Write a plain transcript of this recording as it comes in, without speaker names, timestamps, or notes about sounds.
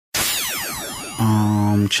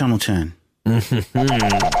Channel 10. We used to be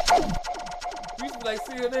like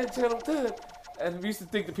CNN, Channel 10. And we used to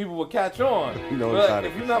think that people would catch on. You know, but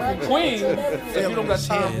if you're not from Queens, if you don't got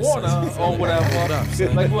Time Warner or whatever,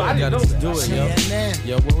 like, well, I didn't know that. Do it,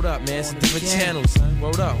 yo. Yo, word up, man. It's a different channel, son.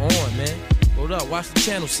 Word up, on, man. Word up, watch the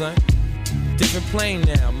channel, son. Different plane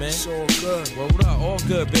now, man. It's all good. Word up, all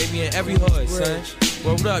good, baby, in every hood, son.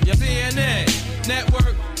 Word up, yo. CNN,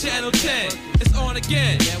 Network, Channel 10. It's on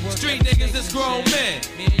again. Street niggas, it's grown men.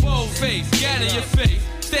 Bold face, gat in your face.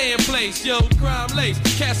 Stay in place, yo, crime lace.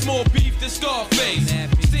 Cast more beef than Scarface.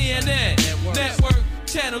 CNN, Network,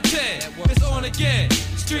 Channel 10. It's on again.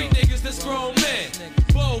 Street niggas, that's grown men.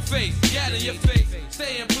 Bold face, gat in your face.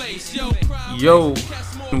 Stay in place, yo, crime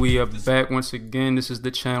lace. We are back once again. This is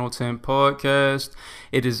the Channel 10 podcast.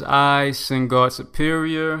 It is I, Singard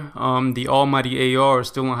Superior. The almighty AR is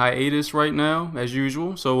still on hiatus right now, as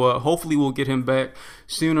usual. So hopefully we'll get him back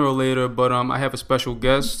sooner or later. But I have a special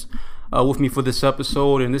guest with me for this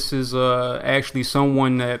episode, and this is actually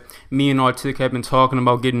someone that me and Artic have been talking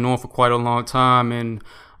about getting on for quite a long time. And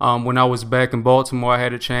when I was back in Baltimore, I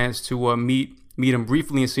had a chance to meet him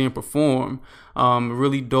briefly and see him perform.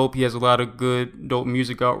 Really dope. He has a lot of good, dope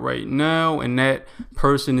music out right now, and that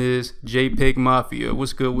person is JPEG Mafia.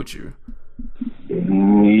 What's good with you?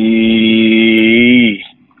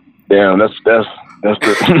 Damn, that's a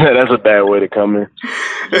bad way to come in.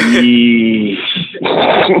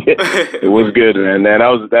 It was good, man. That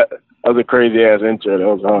was a crazy ass intro. That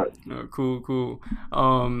was hard. Cool.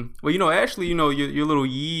 Well, actually, your little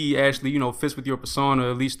yee actually, fits with your persona,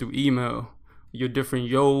 at least through email. Your different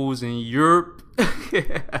yos in Europe.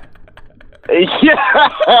 Yeah,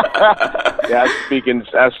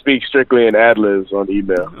 I speak strictly in ad-libs on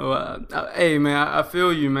email. Hey man, I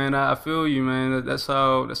feel you, man. That's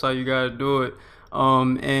how you gotta do it.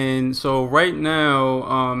 And so right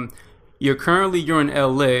now, you're in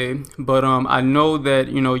LA, but I know that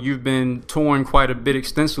you've been touring quite a bit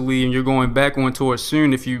extensively, and you're going back on tour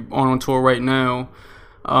soon if you aren't on tour right now.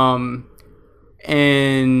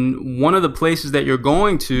 And one of the places that you're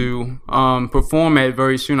going to perform at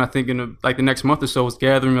very soon, I think in the next month or so, is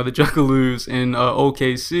Gathering of the Juggalos in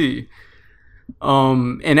OKC.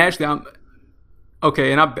 And actually, I'm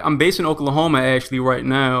based in Oklahoma actually right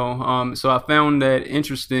now. So I found that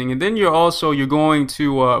interesting. And then you're going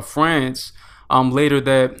to France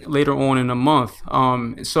later on in the month.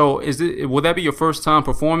 So will that be your first time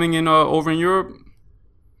performing over in Europe?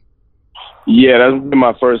 Yeah, that's been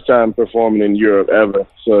my first time performing in Europe ever.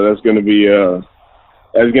 So that's gonna be interesting.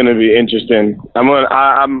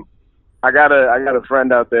 I got a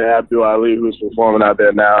friend out there, Abdul Ali, who's performing out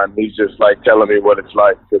there now, and he's just like telling me what it's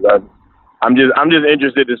like, because I'm just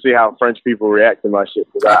interested to see how French people react to my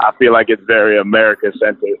shit, because I feel like it's very America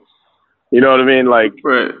centered. You know what I mean? Like,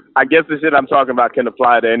 right. I guess the shit I'm talking about can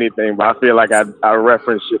apply to anything, but I feel like I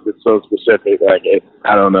reference shit that's so specific. Like,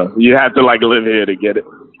 I don't know. You have to live here to get it.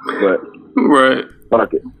 But right.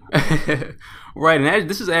 Fuck it. Right, and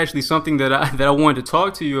this is actually something that I wanted to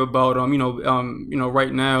talk to you about.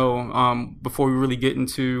 Right now, before we really get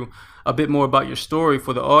into a bit more about your story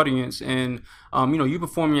for the audience, and you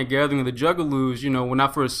performing at Gathering of the Juggalos. When I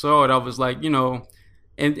first saw it, I was like,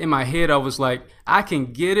 in my head, I was like, I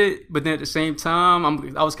can get it, but then at the same time,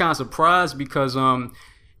 I was kind of surprised because I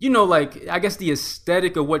guess the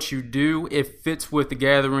aesthetic of what you do, it fits with the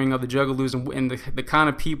Gathering of the Juggalos and the kind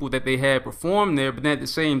of people that they had perform there. But then at the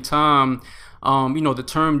same time, the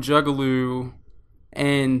term Juggalo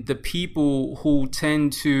and the people who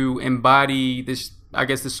tend to embody this, I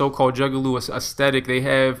guess, the so-called Juggalo aesthetic, they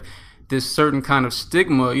have this certain kind of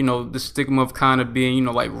stigma, the stigma of kind of being,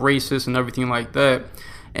 like racist and everything like that.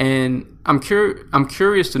 And I'm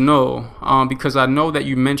curious to know, because I know that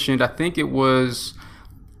you mentioned, I think it was,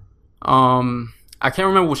 I can't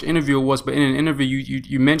remember which interview it was, but in an interview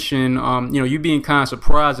you mentioned, you being kind of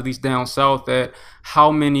surprised, at least down south, at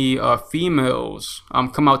how many females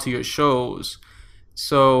come out to your shows.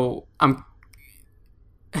 So I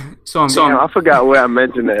forgot where I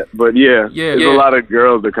mentioned that, but yeah, there's a lot of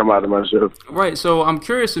girls that come out of my show. Right. So I'm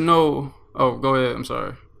curious to know. Oh, go ahead. I'm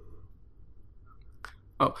sorry.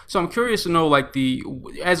 Oh, so I'm curious to know,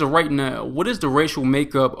 as of right now, what is the racial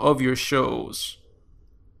makeup of your shows?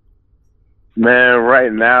 Man,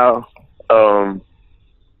 right now, the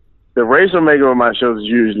racial makeup of my shows is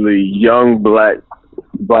usually young black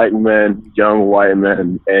men, young white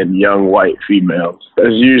men, and young white females.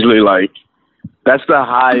 That's usually that's the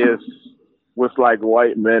highest, with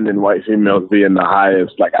white men and white females being the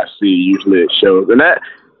highest I see usually at shows.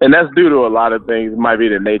 And that's due to a lot of things. It might be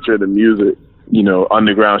the nature of the music,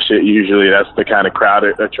 underground shit, usually that's the kind of crowd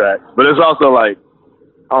it attracts. But it's also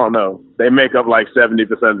I don't know. They make up like 70%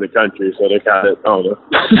 of the country, so they're kind of, I don't know.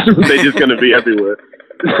 They're just gonna be everywhere.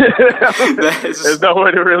 There's no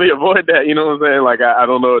way to really avoid that. You know what I'm saying? Like I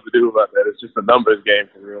don't know what to do about that. It's just a numbers game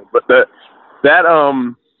for real. But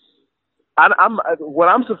what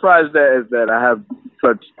I'm surprised at is that I have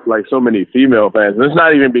such like so many female fans. And it's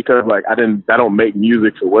not even because like I don't make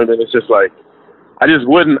music for women. It's just like I just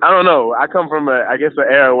wouldn't. I don't know. I come from an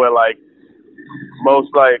era where like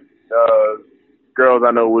most like girls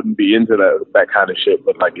I know wouldn't be into that kind of shit.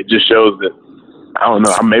 But like it just shows that I don't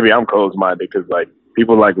know. Maybe I'm closed minded because like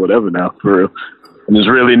people like whatever now for real. And there's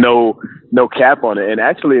really no cap on it. And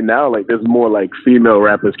actually now, like, there's more, like, female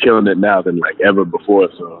rappers killing it now than, like, ever before.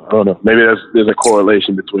 So, I don't know. Maybe there's a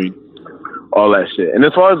correlation between all that shit. And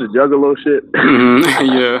as far as the Juggalo shit,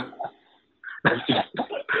 yeah.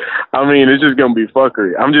 I mean, it's just going to be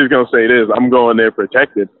fuckery. I'm just going to say this. I'm going there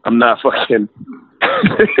protected. I'm not fucking...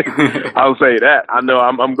 I'll say that. I know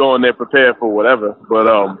I'm going there prepared for whatever. But,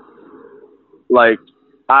 like,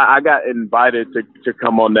 I got invited to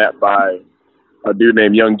come on that by a dude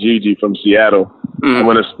named Young Gigi from Seattle. I'm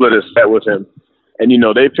gonna split a set with him, and you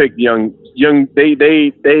know they picked Young. He's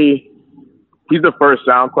the first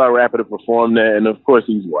SoundCloud rapper to perform there, and of course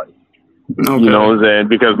he's white. Okay. You know what I'm saying?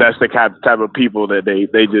 Because that's the type of people that they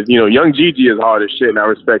just, you know, Young Gigi is hard as shit, and I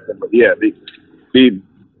respect him. But yeah, they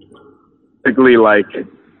basically like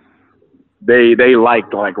they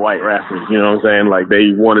like white rappers. You know what I'm saying? Like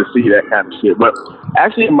they want to see that kind of shit. But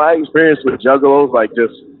actually, my experience with Juggalos, like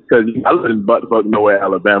just because I live in buttfuck nowhere,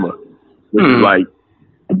 Alabama, which is like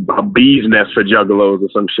a bee's nest for Juggalos or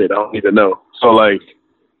some shit. I don't even know. So like,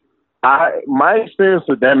 my experience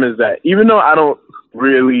with them is that even though I don't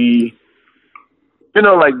really, you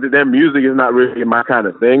know, like their music is not really my kind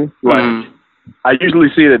of thing. Like I usually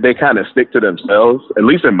see that they kind of stick to themselves. At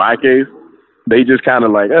least in my case, they just kind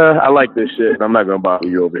of like, I like this shit, and I'm not gonna bother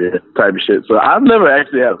you over here, type of shit. So I've never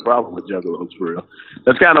actually had a problem with Juggalos for real.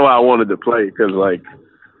 That's kind of why I wanted to play, because like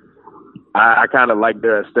I kind of like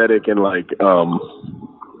their aesthetic, and like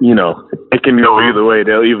you know, it can go either way.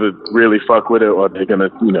 They'll either really fuck with it, or they're gonna,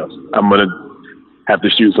 you know, I'm gonna have to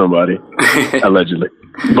shoot somebody allegedly.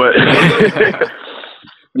 But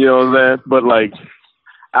you know what I'm saying? But like,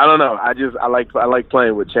 I don't know. I like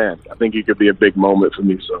playing with Chance. I think it could be a big moment for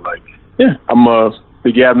me. So like, yeah, I'm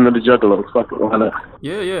the gathering of the Juggalos. Fuck it, why not?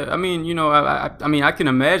 Yeah. I mean, you know, I mean, I can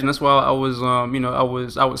imagine. That's why I was, you know, I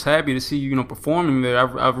was happy to see you, you know, performing there.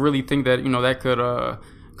 I really think that, you know, that could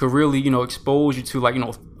really, you know, expose you to, like, you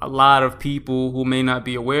know, a lot of people who may not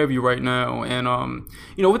be aware of you right now. And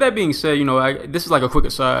you know, with that being said, you know, this is like a quick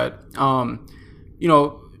aside. You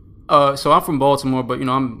know, so I'm from Baltimore, but you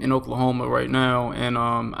know, I'm in Oklahoma right now, and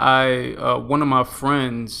one of my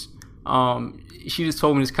friends, she just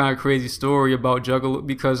told me this kind of crazy story about Juggalo,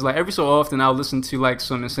 because like every so often I'll listen to like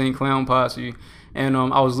some Insane Clown Posse, and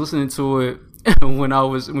I was listening to it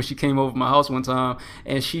when she came over my house one time,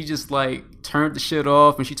 and she just like turned the shit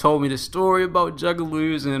off, and she told me this story about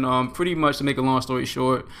Juggalos, and pretty much, to make a long story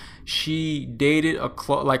short, she dated a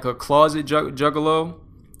closet Juggalo,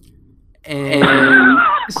 and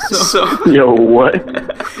so yo, what?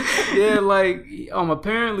 Yeah, like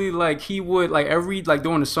apparently, like he would, like every, like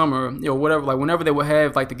during the summer, you know, whatever, like whenever they would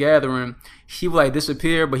have like the gathering, he would like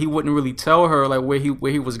disappear, but he wouldn't really tell her like where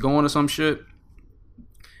he was going or some shit.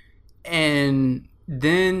 And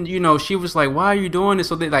then, you know, she was like, why are you doing this?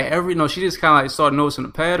 So they like she just kind of like started noticing a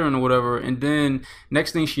pattern or whatever. And then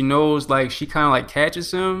next thing she knows, like she kind of like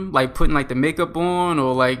catches him like putting like the makeup on,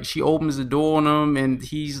 or like she opens the door on him, and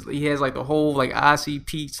he has like the whole like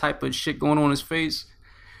ICP type of shit going on his face.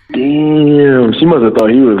 Damn, she must have thought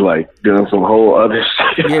he was like doing some whole other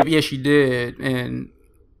shit. Yeah, she did.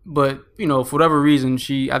 But you know, for whatever reason,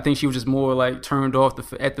 I think she was just more like turned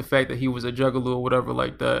off at the fact that he was a Juggalo or whatever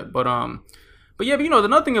like that. But yeah, but you know, the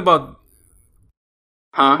nothing about.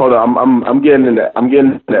 Huh? Hold on, I'm getting in that.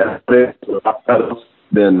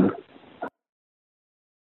 Then.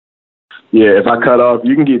 Yeah, if I cut off,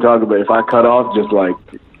 you can keep talking, but if I cut off, just like,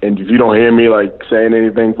 and if you don't hear me like saying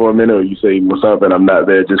anything for a minute, or you say what's up and I'm not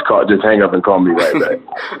there, just hang up and call me right back.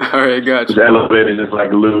 All right, gotcha. Just elevate it, just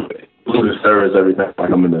like lose the service every time I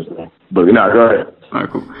come in this thing. But no, go ahead. All right,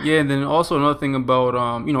 cool. Yeah, and then also another thing about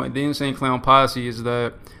you know, the Insane Clown Posse is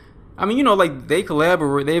that, I mean, you know, like they've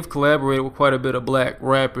collaborated with quite a bit of black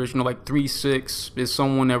rappers. You know, like 3 6 is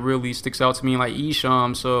someone that really sticks out to me, like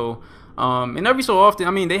Esham. So. And every so often,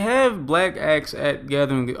 I mean, they have black acts at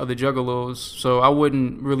gathering of the Juggalos, so I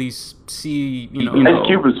wouldn't really see, you know.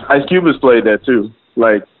 Ice Cube has played that too.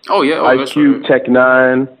 Like, oh yeah, Ice Cube, right. Tech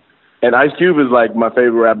Nine, And Ice Cube is like my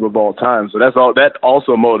favorite rapper of all time. So that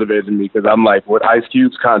also motivated me because I'm like, what Ice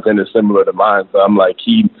Cube's content is similar to mine. So I'm like,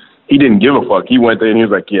 he didn't give a fuck. He went there and he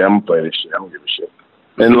was like, yeah, I'm gonna play this shit. I don't give a shit.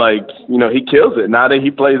 And like, you know, he kills it. Now that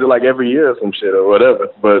he plays it like every year or some shit or whatever.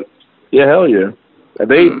 But yeah, hell yeah.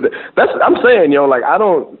 I'm saying, yo, like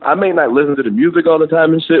I may not listen to the music all the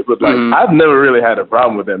time and shit, but like I've never really had a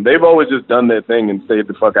problem with them. They've always just done their thing and stayed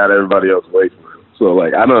the fuck out of everybody else's way. So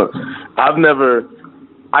like I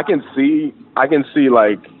can see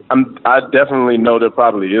like I definitely know there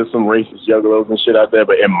probably is some racist juggalos and shit out there,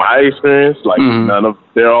 but in my experience, like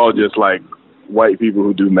they're all just like white people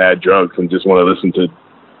who do mad drugs and just want to listen to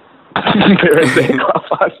I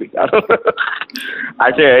don't know.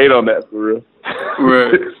 I can't hate on that for real.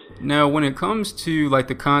 Right. Now, when it comes to like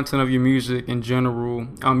the content of your music in general,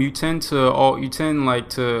 you tend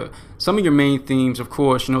to some of your main themes, of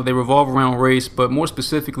course, you know, they revolve around race, but more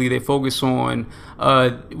specifically, they focus on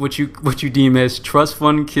what you deem as trust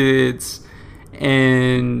fund kids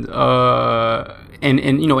and you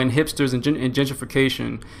know, and hipsters and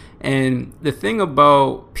gentrification. And the thing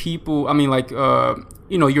about people, I mean, like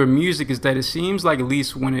you know, your music is that it seems like, at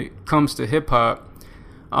least when it comes to hip hop,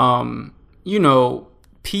 you know,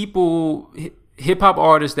 hip hop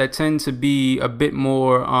artists that tend to be a bit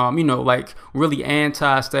more, you know, like really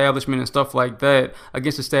anti-establishment and stuff like that,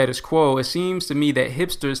 against the status quo. It seems to me that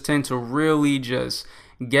hipsters tend to really just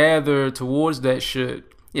gather towards that shit.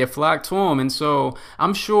 Yeah, flock to them. And so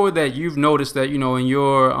I'm sure that you've noticed that, you know, in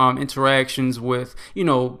your interactions with, you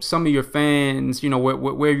know, some of your fans, you know,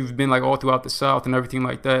 where you've been like all throughout the South and everything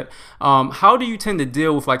like that. How do you tend to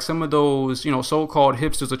deal with like some of those, you know, so-called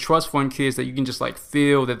hipsters or trust fund kids that you can just like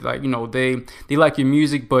feel that, like, you know, they like your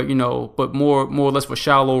music, but, you know, but more or less for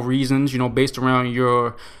shallow reasons, you know, based around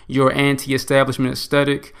your anti-establishment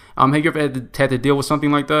aesthetic. Have you ever had to deal with something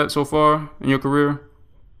like that so far in your career?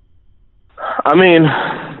 I mean,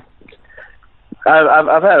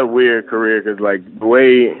 I've had a weird career because, like, the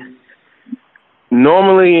way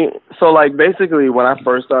normally, so like basically when I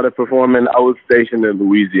first started performing, I was stationed in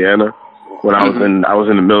Louisiana when I was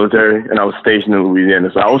in the military, and I was stationed in Louisiana.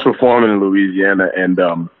 So I was performing in Louisiana, and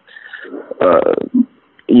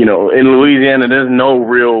you know, in Louisiana, there's no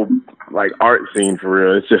real like art scene for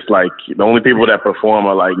real. It's just like the only people that perform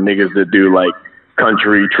are like niggas that do like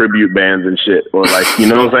country tribute bands and shit, or like, you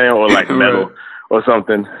know what I'm saying, or like metal or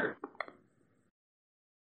something.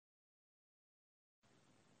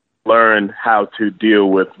 Learn how to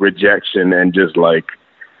deal with rejection and just like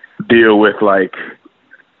deal with like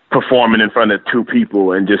performing in front of two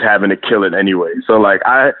people and just having to kill it anyway. So like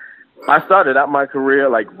I started out my career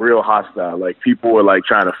like real hostile. Like people were like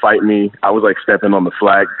trying to fight me. I was like stepping on the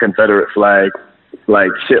flag, Confederate flag,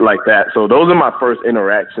 like shit like that. So those are my first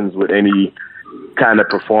interactions with any kind of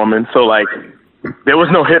performance. So like there was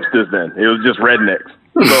no hipsters then. It was just rednecks.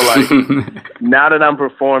 So like now that I'm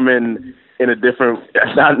performing in a different,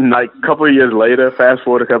 like a couple of years later, fast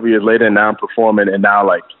forward a couple of years later, and now I'm performing, and now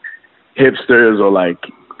like hipsters or like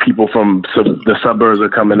people from the suburbs are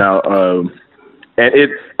coming out. And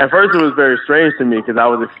at first it was very strange to me because I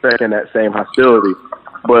was expecting that same hostility.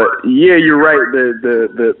 But yeah, you're right.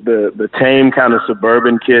 The tame kind of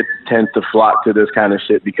suburban kid tends to flock to this kind of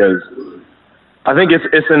shit because I think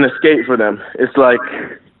it's an escape for them. It's like,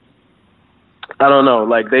 I don't know,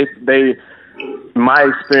 like they my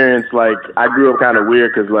experience, like I grew up kind of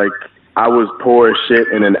weird because like I was poor as shit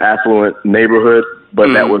in an affluent neighborhood,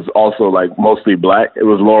 but that was also like mostly black. It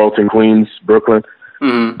was Laurelton, Queens, Brooklyn.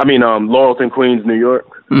 I mean, Laurelton, Queens, New York.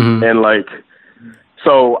 And like,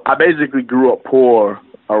 so I basically grew up poor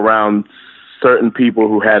around certain people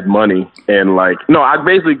who had money. And like, no, I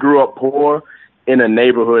basically grew up poor in a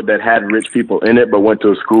neighborhood that had rich people in it, but went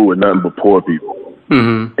to a school with nothing but poor people.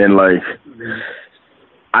 And like,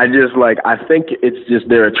 I just like, I think it's just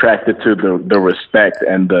they're attracted to the respect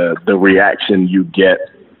and the reaction you get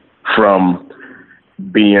from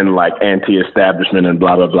being like anti-establishment and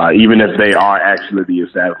blah, blah, blah, even if they are actually the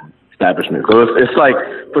establishment. So it's like,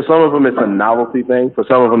 for some of them, it's a novelty thing. For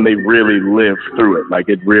some of them, they really live through it. Like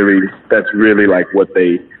that's really like what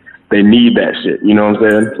they need that shit. You know what I'm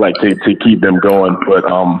saying? Like to keep them going. But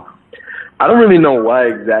I don't really know why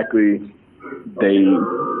exactly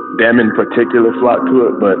them in particular flock to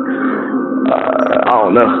it, but I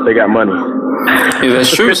don't know. They got money. Yeah,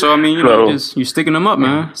 that's true. So I mean, you sticking them up,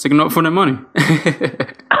 man. Sticking up for their money.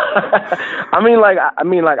 I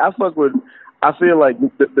mean, I fuck with. I feel like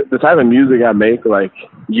the type of music I make, like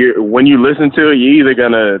when you listen to it, you're either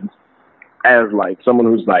gonna, as like someone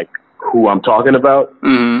who's like who I'm talking about,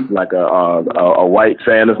 like a white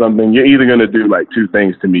fan or something, you're either gonna do like two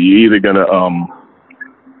things to me. You're either gonna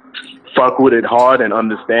fuck with it hard and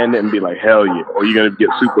understand it and be like, hell yeah, or you're gonna get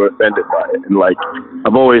super offended by it. And like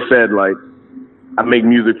I've always said, like I make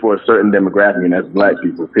music for a certain demographic, and that's Black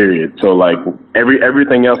people, period. So like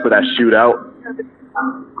everything else that I shoot out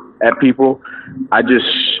at people, I just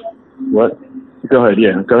what? Go ahead.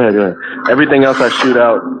 Everything else I shoot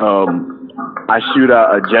out, I shoot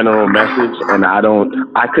out a general message, and I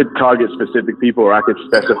could target specific people or I could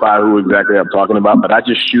specify who exactly I'm talking about, but I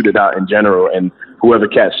just shoot it out in general, and whoever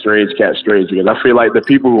catch strays, because I feel like the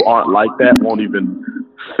people who aren't like that won't even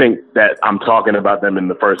think that I'm talking about them in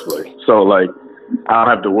the first place. So like, I don't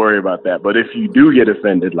have to worry about that. But if you do get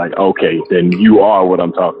offended, like, okay, then you are what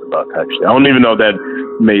I'm talking about type shit. I don't even know if that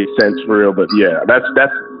made sense for real, but yeah, that's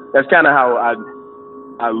kind of how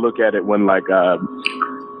I look at it when like a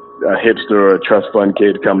hipster or a trust fund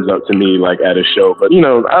kid comes up to me like at a show. But you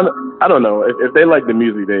know, I don't know if they like the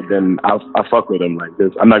music, then I fuck with them like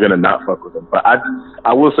this. I'm not gonna not fuck with them. But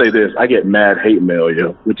I will say this: I get mad hate mail,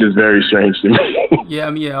 which is very strange to me. Yeah,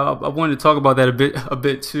 I mean, I wanted to talk about that a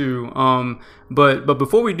bit too. But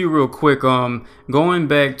before we do, real quick, going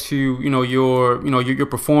back to you're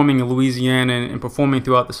performing in Louisiana and performing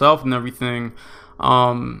throughout the South and everything.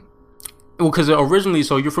 Well, because originally,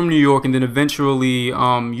 so you're from New York, and then eventually,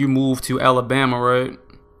 you moved to Alabama, right?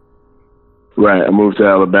 Right, I moved to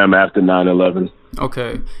Alabama after 9/11.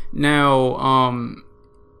 Okay, now,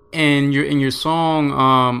 in your song,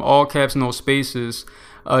 All Caps No Spaces,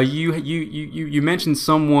 you mentioned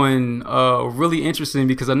someone really interesting,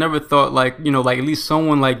 because I never thought like at least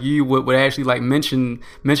someone like you would actually like mention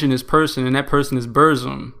this person, and that person is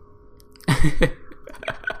Burzum.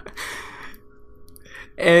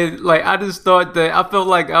 And like I just thought that I felt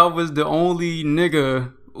like I was the only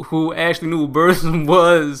nigga who actually knew who Burzum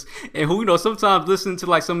was, and who sometimes listen to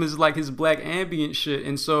like some of his black ambient shit.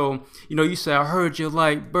 And so you say, I heard you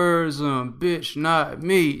like Burzum, bitch, not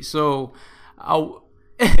me. So when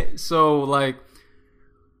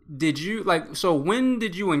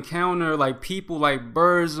did you encounter like people like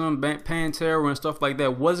Burzum, Pantera, and stuff like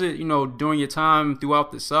that? Was it during your time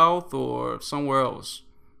throughout the South or somewhere else?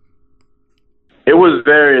 It was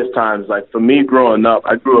various times. Like for me growing up,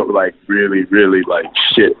 I grew up like really, really like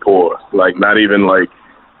shit poor. Like not even like,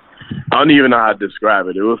 I don't even know how to describe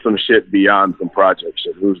it. It was some shit beyond some project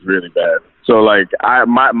shit. It was really bad. So like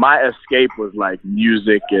my escape was like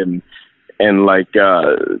music and like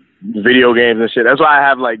video games and shit. That's why I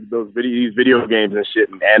have like these video games and shit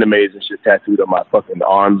and animes and shit tattooed on my fucking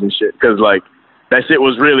arms and shit. Cause like that shit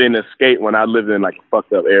was really an escape when I lived in like a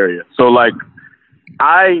fucked up area. So like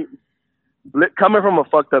coming from a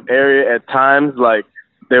fucked up area at times, like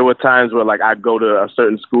there were times where like I'd go to a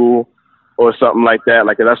certain school or something like that.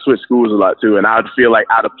 Like, 'cause I switched schools a lot too, and I would feel like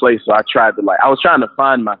out of place. So I was trying to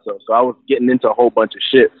find myself. So I was getting into a whole bunch of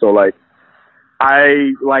shit. So like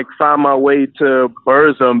I like found my way to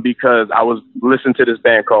Burzum because I was listening to this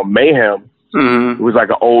band called Mayhem. Mm-hmm. It was like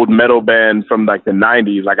an old metal band from like the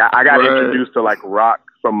 90s. Like I got introduced to like rock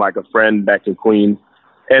from like a friend back in Queens.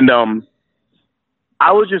 And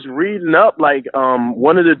I was just reading up, like,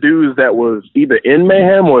 one of the dudes that was either in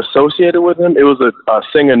Mayhem or associated with him, it was a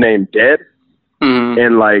singer named Dead. Mm-hmm.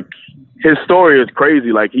 And, like, his story is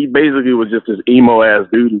crazy. Like, he basically was just this emo-ass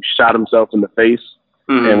dude who shot himself in the face.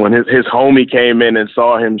 Mm-hmm. And when his homie came in and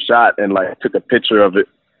saw him shot and, like, took a picture of it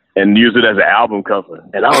and used it as an album cover.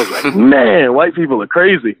 And I was like, man, white people are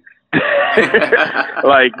crazy.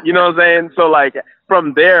 Like, you know what I'm saying? So, like,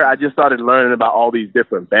 from there, I just started learning about all these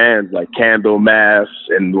different bands, like Candlemass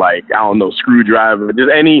and, like, I don't know, Screwdriver, just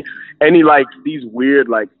any like, these weird,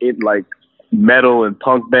 like metal and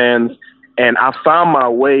punk bands. And I found my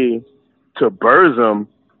way to Burzum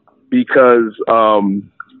because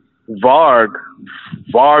Varg,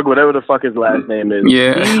 whatever the fuck his last name is,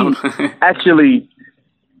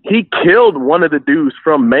 he killed one of the dudes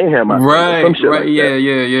from Mayhem. Right, like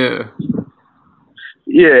yeah.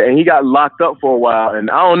 Yeah, and he got locked up for a while, and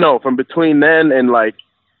I don't know, from between then and like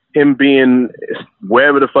him being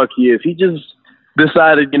wherever the fuck he is, he just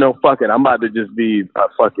decided, fuck it, I'm about to just be a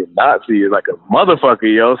fucking Nazi, like a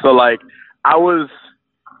motherfucker, yo. So like, I was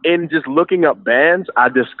in just looking up bands, I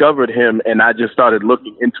discovered him, and I just started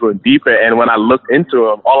looking into him deeper. And when I looked into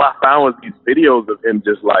him, all I found was these videos of him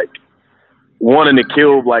just like wanting to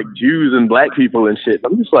kill like Jews and black people and shit.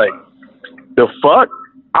 I'm just like, the fuck?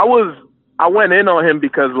 I went in on him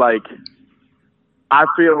because like I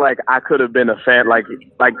feel like I could have been a fan. Like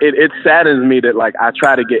it saddens me that like I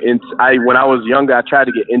try to get into. When I was younger, I tried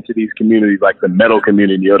to get into these communities, like the metal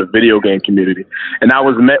community or the video game community, and I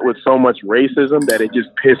was met with so much racism that it just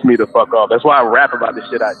pissed me the fuck off. That's why I rap about the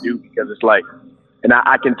shit I do, because it's like And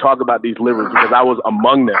I can talk about these liberals because I was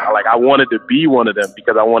among them. I wanted to be one of them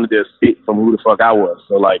because I wanted to escape from who the fuck I was.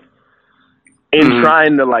 So like, in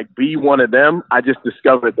trying to like be one of them, I just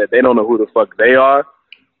discovered that they don't know who the fuck they are,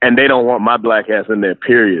 and they don't want my black ass in there,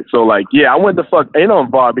 period. So like, yeah, I went to fuck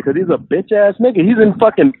Anon Bar because he's a bitch ass nigga. He's in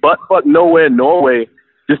fucking butt nowhere, Norway,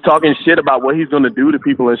 just talking shit about what he's gonna do to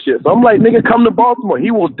people and shit. So I'm like, nigga, come to Baltimore.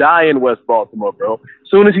 He will die in West Baltimore, bro. As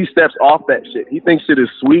soon as he steps off that shit, he thinks shit is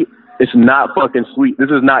sweet. It's not fucking sweet. This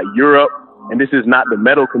is not Europe, and this is not the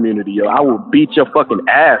metal community, yo. I will beat your fucking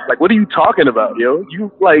ass. Like, what are you talking about, yo?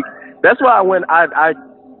 You like, that's why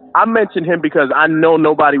I mentioned him because I know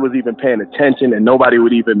nobody was even paying attention and nobody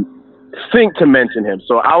would even think to mention him.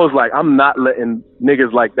 So I was like, I'm not letting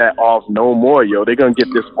niggas like that off no more, yo. They're gonna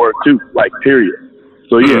get this work too, like, period.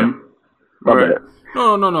 So yeah, my bad.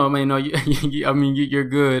 No, man. No, I mean, you're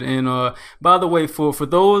good. And by the way, for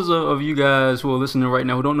those of you guys who are listening right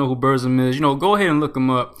now who don't know who Burzum is, go ahead and look him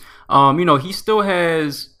up. He still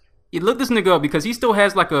has. Look this nigga up because he still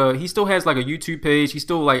has like a YouTube page. He's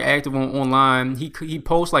still like active online. He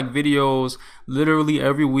posts like videos literally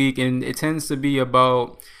every week, and it tends to be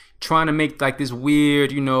about trying to make like this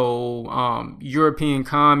weird, European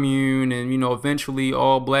commune, and eventually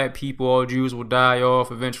all black people, all Jews will die off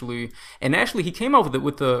eventually. And actually, he came out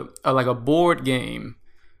with a board game,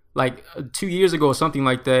 like 2 years ago or something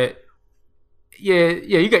like that. Yeah,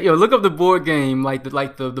 look up the board game, like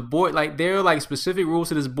the board, like there are like specific rules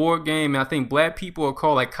to this board game, and I think black people are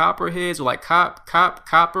called like copperheads or like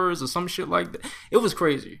coppers or some shit like that. It was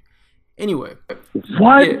crazy. Anyway,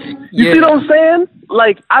 what you see what I'm saying?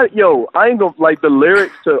 Like, I ain't gonna, like, the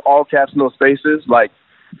lyrics to All Caps No Spaces, like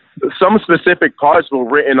some specific parts were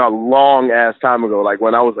written a long ass time ago, like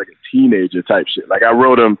when I was like a teenager type shit. Like I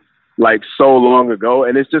wrote them like so long ago,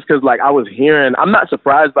 and it's just because like I was hearing. I'm not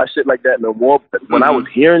surprised by shit like that no more, but when I was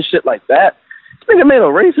hearing shit like that, this nigga made a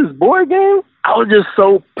racist board game. I was just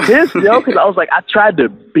so pissed, yo, because I was like, I tried to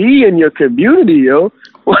be in your community, yo.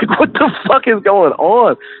 Like, what the fuck is going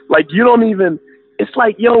on? Like, you don't even, it's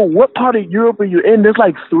like, yo, what part of Europe are you in? There's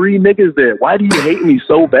like 3 niggas there. Why do you hate me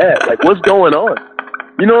so bad? Like, what's going on?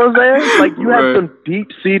 You know what I'm saying? Like, you have some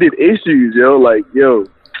deep-seated issues, yo. Like, yo,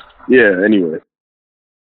 yeah, anyway.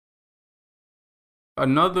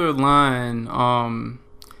 Another line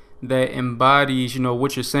that embodies,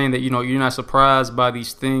 what you're saying, that, you're not surprised by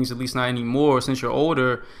these things, at least not anymore since you're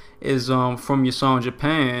older, is from your song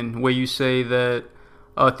Japan, where you say that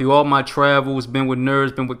through all my travels, been with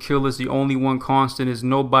nerds, been with killers, the only one constant is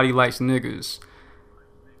nobody likes niggas.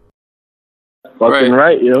 Fucking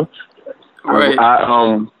right, yo. Right.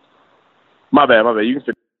 My bad. You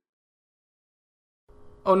can.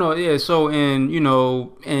 Oh no, yeah. So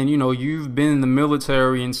you've been in the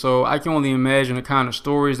military, and so I can only imagine the kind of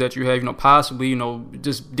stories that you have. Possibly,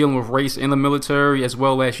 just dealing with race in the military, as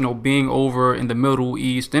well as being over in the Middle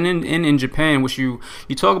East and in Japan, which you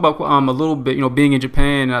talk about a little bit. Being in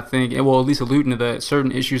Japan, I think, and well, at least alluding to that,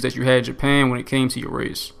 certain issues that you had in Japan when it came to your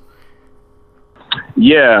race.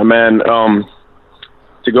 Yeah, man.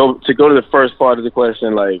 To go to the first part of the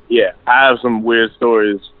question, like, yeah, I have some weird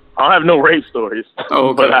stories. I don't have no rape stories,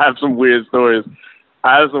 but I have some weird stories.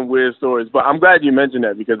 But I'm glad you mentioned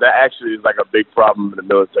that because that actually is like a big problem in the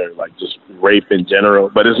military, like just rape in general.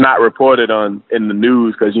 But it's not reported in the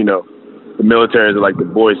news because, the military is like the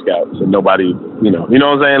Boy Scouts and nobody, you know what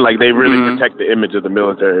I'm saying? Like they really protect the image of the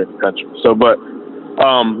military in the country. So, but,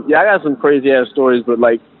 yeah, I got some crazy ass stories, but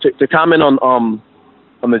like to comment on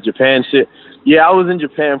the Japan shit. Yeah, I was in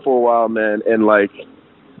Japan for a while, man. And like,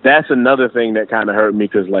 that's another thing that kind of hurt me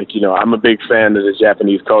because, like, I'm a big fan of the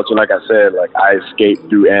Japanese culture. Like I said, like, I escaped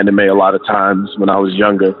through anime a lot of times when I was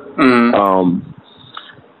younger.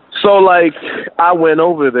 So, like, I went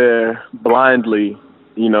over there blindly,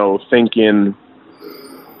 thinking,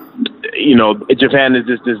 Japan is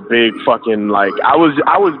just this big fucking, like, I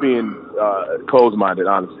was being closed-minded,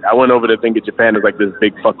 honestly. I went over there thinking Japan is like this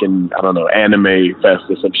big fucking, I don't know, anime fest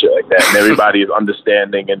or some shit like that. And everybody is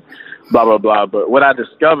understanding and blah, blah, blah. But what I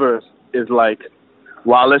discovered is, like,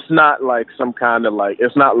 while it's not like some kind of like,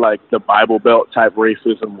 it's not like the Bible Belt type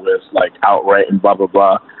racism where it's like outright and blah, blah,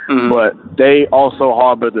 blah. But they also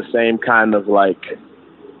harbor the same kind of like,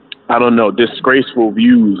 I don't know, disgraceful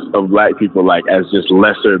views of black people, like as just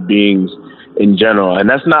lesser beings in general. And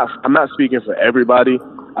that's not, I'm not speaking for everybody.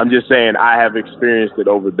 I'm just saying I have experienced it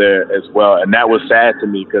over there as well. And that was sad to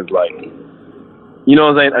me because, like, you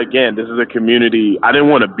know what I'm saying? Again, this is a community. I didn't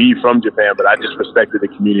want to be from Japan, but I just respected the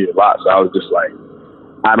community a lot. So I was just like,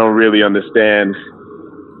 I don't really understand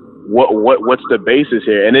what's the basis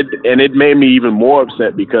here. And it made me even more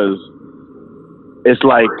upset because it's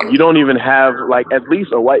like you don't even have like at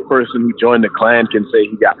least a white person who joined the Klan can say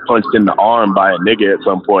he got punched in the arm by a nigga at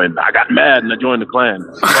some point. I got mad and I joined the Klan.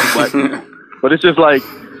 But it's just like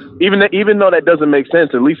even though that doesn't make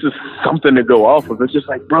sense, at least it's something to go off of. It's just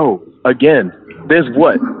like, bro, again, there's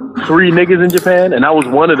what, 3 niggas in Japan, and I was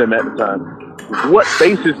one of them at the time. What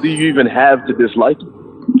basis do you even have to dislike it?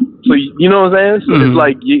 So you know what I'm saying? So it's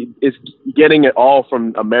like it's getting it all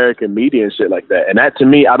from American media and shit like that. And that, to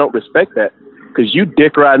me, I don't respect that. Because you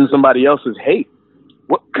dick riding somebody else's hate.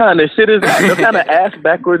 What kind of shit is that? What kind of ass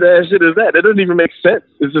backwards ass shit is that? That doesn't even make sense.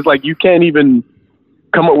 It's just like you can't even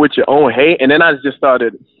come up with your own hate. And then I just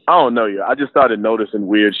started, I don't know you. I just started noticing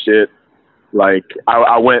weird shit. Like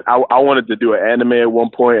I wanted to do an anime at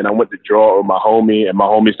one point, and I went to draw with my homie, and my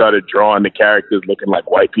homie started drawing the characters looking like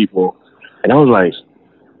white people, and I was like,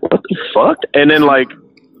 what the fuck? And then like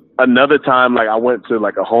another time, like I went to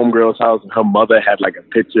like a homegirl's house, and her mother had like a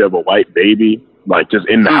picture of a white baby, like just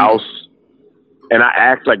in the house. And I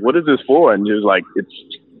asked like, what is this for? And she was like, it's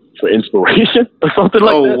for inspiration or something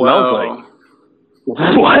like that. Wow. And I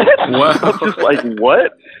was like, what? Wow. I'm just like,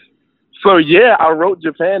 what? So yeah, I wrote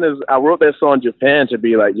that song Japan to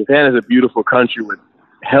be like, Japan is a beautiful country with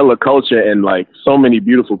hella culture and like so many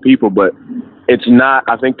beautiful people, but it's not,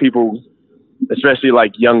 I think people, especially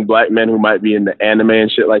like young black men who might be into anime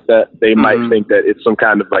and shit like that, they might think that it's some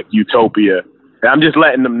kind of like utopia. And I'm just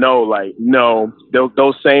letting them know, like, no,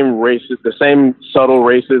 those same races, the same subtle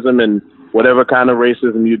racism and whatever kind of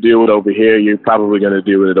racism you deal with over here, you're probably going to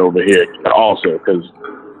deal with it over here also. Because,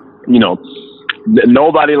 you know,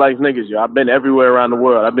 nobody likes niggas, yo. I've been everywhere around the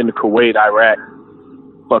world. I've been to Kuwait, Iraq,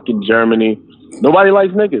 fucking Germany. Nobody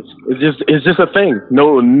likes niggas. It's just a thing.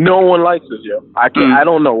 No one likes us, yo. I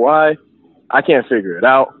don't know why. I can't figure it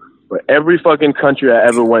out. But every fucking country I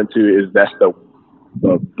ever went to that's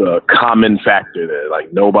the common factor there.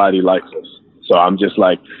 Like nobody likes us. So I'm just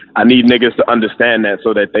like, I need niggas to understand that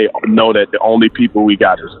so that they know that the only people we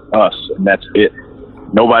got is us, and that's it.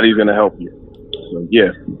 Nobody's gonna help you. So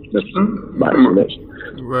yeah, that's my explanation.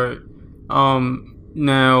 Right.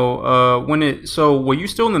 Now, so were you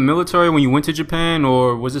still in the military when you went to Japan,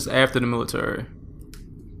 or was this after the military?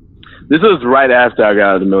 This was right after I got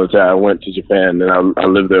out of the military. I went to Japan and I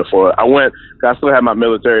lived there I still had my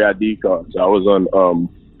military ID card, so I was on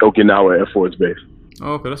Okinawa Air Force Base.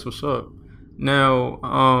 Oh, okay, that's what's up. Now,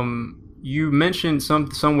 you mentioned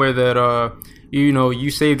somewhere that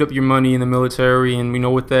you saved up your money in the military,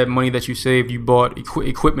 and with that money that you saved, you bought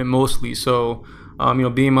equipment mostly. So,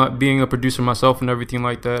 being a producer myself and everything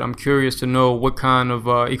like that, I'm curious to know what kind of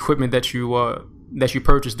equipment that you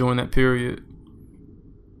purchased during that period.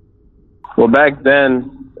 Well, back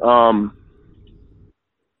then,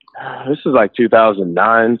 this is like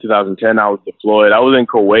 2009, 2010. I was deployed. I was in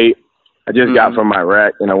Kuwait. I just got from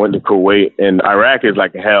Iraq, and I went to Kuwait. And Iraq is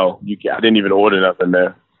like hell. I didn't even order nothing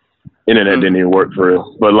there. Internet didn't even work for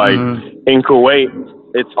real. But like in Kuwait,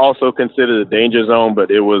 it's also considered a danger zone,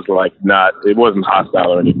 but it was like it wasn't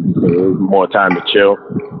hostile or anything. So it was more time to chill.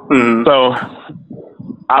 So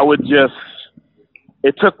I would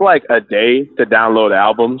it took like a day to download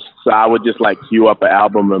albums. So I would just like queue up an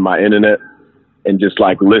album on my internet and just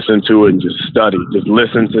like listen to it and just study, just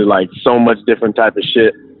listen to like so much different type of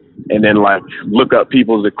shit. And then like look up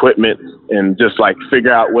people's equipment and just like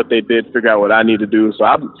figure out what they did, figure out what I need to do. So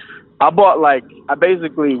I bought I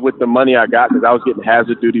basically, with the money I got, because I was getting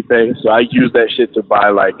hazard duty pay, so I used that shit to buy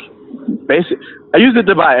I used it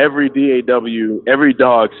to buy every DAW, every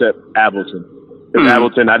DAW except Ableton. Because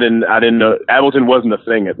Ableton, I didn't know, Ableton wasn't a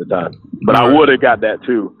thing at the time, but I would have got that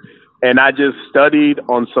too. And I just studied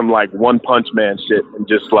on some like One Punch Man shit and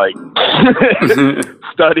just like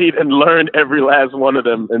studied and learned every last one of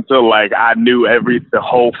them until like I knew the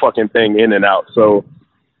whole fucking thing in and out. So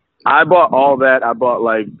I bought all that. I bought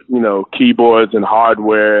like, keyboards and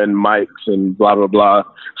hardware and mics and blah, blah, blah.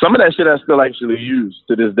 Some of that shit I still actually use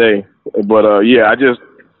to this day. But I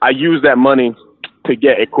used that money to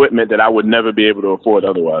get equipment that I would never be able to afford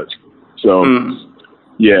otherwise. So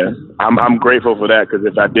yeah, I'm grateful for that, because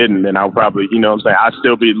if I didn't, then I'll probably, I'd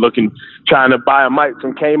still be trying to buy a mic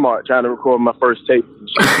from Kmart, trying to record my first tape.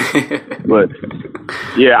 But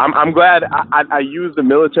yeah, I'm glad I used the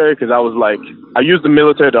military, because I used the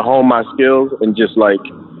military to hone my skills and just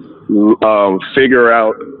figure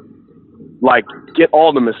out, get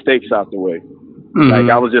all the mistakes out the way.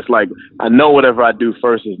 I was just I know whatever I do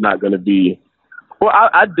first is not going to be. Well,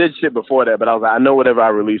 I did shit before that, but I was like, I know whatever I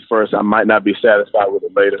release first, I might not be satisfied with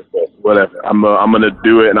it later, but whatever. I'm gonna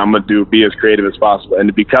do it, and I'm gonna be as creative as possible.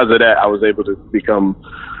 And because of that, I was able to become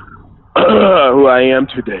who I am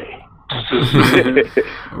today.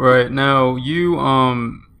 Right now, you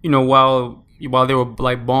while while there were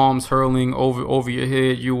like bombs hurling over your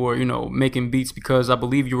head, you were, you know, making beats, because I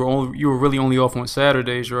believe you were really only off on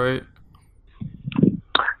Saturdays, right?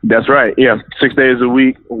 That's right. Yeah, 6 days a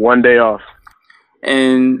week, 1 day off.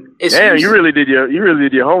 And damn, you really did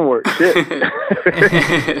your homework.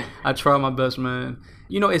 Shit. I try my best, man.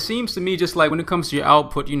 You know, it seems to me, just like when it comes to your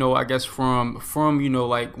output, you know, I guess from you know,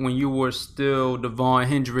 like when you were still Devon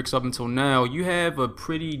Hendrix up until now, you have a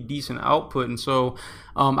pretty decent output. And so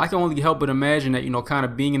I can only help but imagine that, you know, kind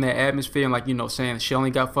of being in that atmosphere and like, you know, saying she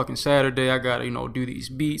only got fucking Saturday, I gotta, you know, do these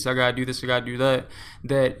beats, I gotta do this, I gotta do that,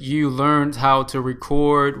 that you learned how to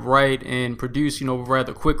record, write, and produce, you know,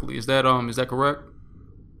 rather quickly. Is that correct?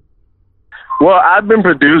 Well, I've been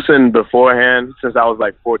producing beforehand since I was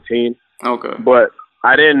like 14. Okay. But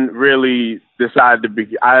I didn't really decide to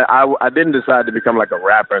be. I didn't decide to become like a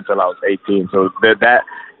rapper until I was 18. So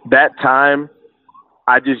that time,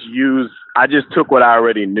 I just took what I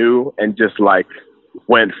already knew and just like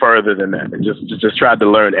went further than that, and just tried to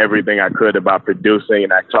learn everything I could about producing,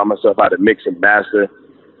 and I taught myself how to mix and master.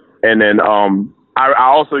 And then I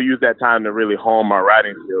also used that time to really hone my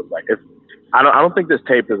writing skills. Like I don't think this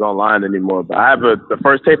tape is online anymore, but I have the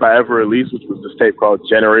first tape I ever released, which was this tape called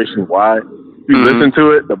Generation Y. If you listen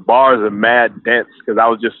to it, the bars are mad dense because I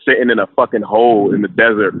was just sitting in a fucking hole in the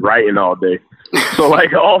desert writing all day. So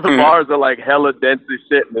like all the bars are like hella dense as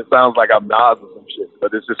shit, and it sounds like I'm Nas or some shit.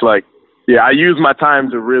 But it's just like, yeah, I use my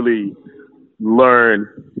time to really learn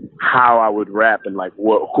how I would rap and like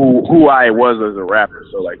who I was as a rapper.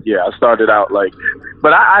 So like, yeah, I started out like,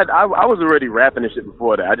 but I was already rapping and shit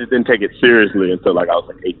before that. I just didn't take it seriously until like I was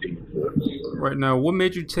like 18. Right. Now, what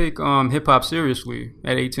made you take hip hop seriously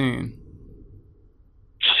at 18?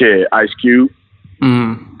 Shit, Ice Cube.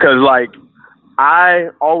 Because like I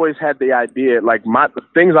always had the idea, like the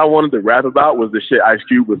things I wanted to rap about was the shit Ice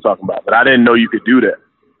Cube was talking about, but I didn't know you could do that.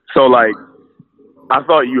 So like I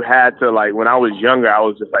thought you had to, like, when I was younger, I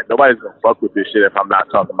was just like, nobody's gonna fuck with this shit if I'm not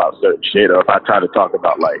talking about certain shit, or if I try to talk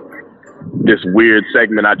about like this weird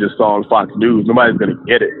segment I just saw on Fox News, nobody's gonna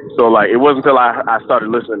get it. So like it wasn't until I started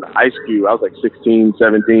listening to Ice Cube, I was like 16,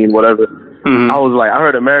 17, whatever. I was like, I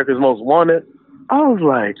heard America's Most Wanted. I was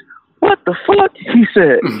like, what the fuck? He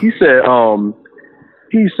said,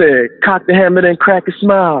 cock the hammer and crack a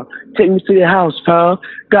smile. Take me to your house, pal.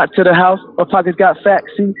 Got to the house, my pockets got fat,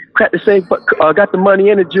 see? Cracked the safe, but got the money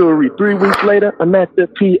and the jewelry. 3 weeks later, I'm at the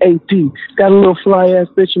PAT. Got a little fly-ass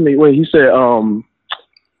bitch in me. Wait, he said,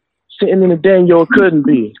 sitting in the Daniel couldn't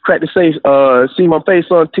be. Cracked the safe, see my face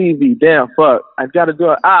on TV. Damn, fuck. I gotta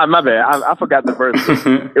do it. My bad. I forgot the verse.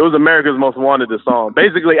 It was America's Most Wanted, the song.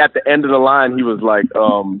 Basically, at the end of the line, he was like,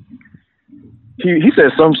 He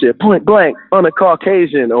said some shit, point blank, on a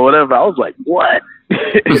Caucasian or whatever. I was like, what?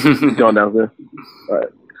 Going down there.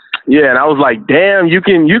 Yeah, and I was like, damn, you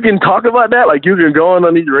can talk about that? Like, you can go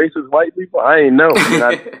on these racist white people? I ain't know. And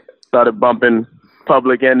I started bumping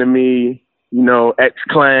Public Enemy, you know,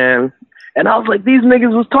 X-Clan. And I was like, these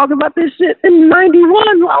niggas was talking about this shit in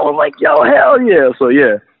 91. I was like, yo, hell yeah. So,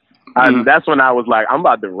 yeah, that's when I was like, I'm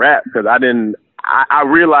about to rap, because I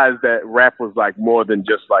realized that rap was like more than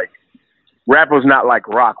just like, rap was not like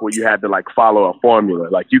rock where you had to like follow a formula.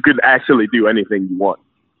 Like you could actually do anything you want.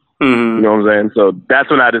 You know what I'm saying? So that's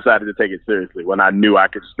when I decided to take it seriously, when I knew I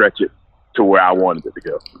could stretch it to where I wanted it to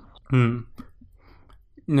go.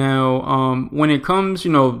 Now, when it comes,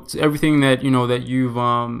 you know, to everything that, you know, that you've,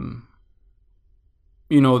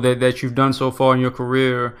 you know, that you've done so far in your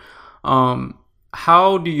career,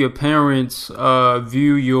 how do your parents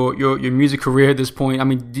view your music career at this point? I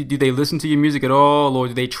mean, do they listen to your music at all, or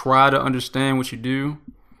do they try to understand what you do?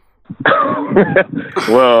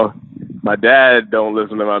 Well, my dad don't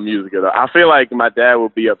listen to my music at all. I feel like my dad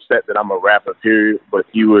would be upset that I'm a rapper, period, but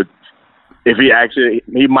he would, if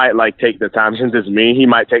he might like take the time, since it's me, he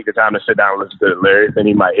might take the time to sit down and listen to the lyrics, and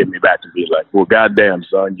he might hit me back and be like, well, goddamn,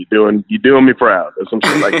 son, you doing me proud, or some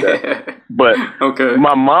shit like that. But okay.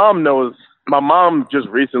 My mom just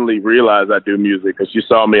recently realized I do music because she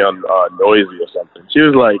saw me on Noisy or something. She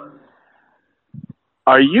was like,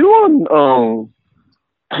 are you on,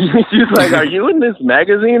 she's like, are you in this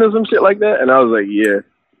magazine or some shit like that? And I was like, yeah.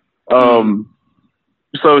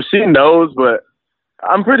 So she knows, but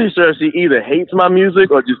I'm pretty sure she either hates my music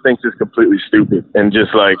or just thinks it's completely stupid and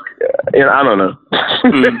just like, you know, I don't know.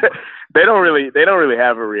 They don't really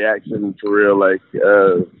have a reaction for real. Like,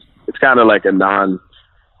 it's kind of like a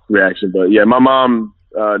non-reaction, but yeah, my mom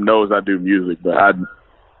knows I do music, but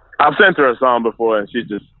I've sent her a song before, and she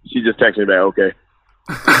just texted me back, okay.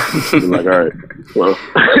 I'm like, all right,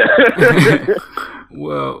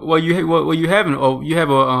 well, you have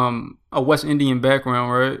a West Indian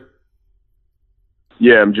background, right?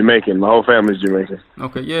 Yeah, I'm Jamaican. My whole family's Jamaican.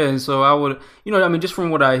 Okay, yeah, and so I would, I mean, just from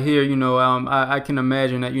what I hear, I can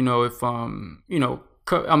imagine that, if,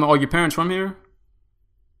 are your parents from here?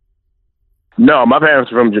 No, my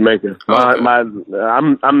parents are from Jamaica. Okay.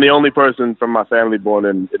 I'm the only person from my family born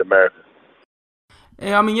in America.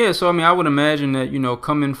 Yeah, I mean, yeah. So I mean, I would imagine that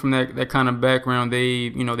coming from that kind of background, they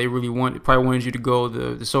they really probably wanted you to go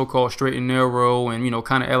the so-called straight and narrow, and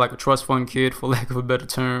kind of act like a trust fund kid, for lack of a better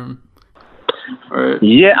term. Right.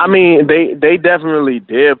 Yeah, I mean, they definitely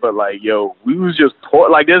did, but like, yo, we was just poor.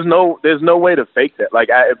 Like, there's no way to fake that. Like,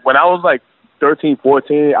 when I was like 13,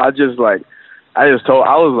 14, I was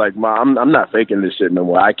like, Mom, I'm not faking this shit no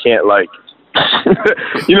more. I can't, like,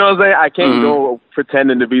 you know what I'm saying? I can't go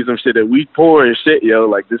pretending to be some shit that we poor as shit, yo.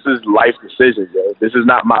 Like, this is life decisions, yo. This is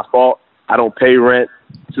not my fault. I don't pay rent.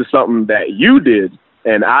 This is something that you did,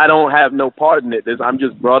 and I don't have no part in it. I'm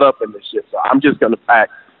just brought up in this shit, so I'm just gonna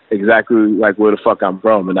act exactly like where the fuck I'm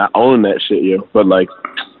from, and I own that shit, yo. But like,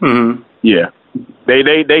 yeah, they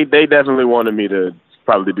definitely wanted me to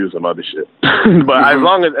probably do some other shit. But as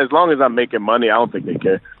long as I'm making money, I don't think they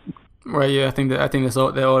care. Right. Yeah. I think that's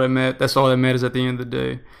all that matters at the end of the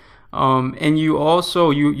day. And you also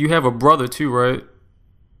you have a brother too, right?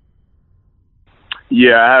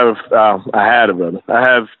 Yeah, I had a brother. I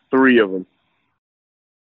have 3 of them,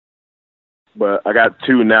 but I got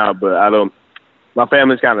 2 now. But I don't. My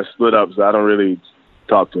family's kind of split up, so I don't really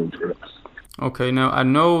talk to them for it. Okay, now I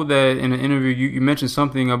know that in an interview you mentioned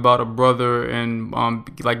something about a brother and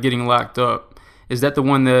like getting locked up. Is that the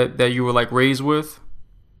one that you were like raised with?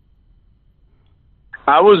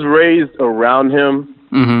 I was raised around him.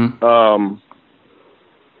 Mm-hmm.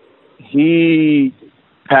 He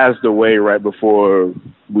passed away right before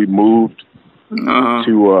we moved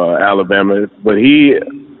to Alabama, but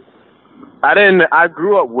I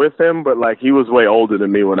grew up with him, but like he was way older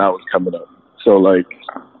than me when I was coming up. So like,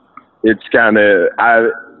 it's kind of,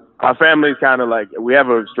 our family's kind of like, we have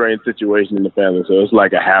a strange situation in the family. So it's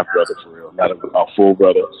like a half brother for real, not a full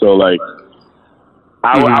brother. So like,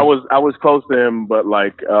 I was close to him, but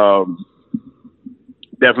like,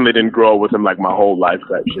 definitely didn't grow up with him like my whole life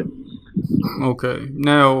type shit. Okay.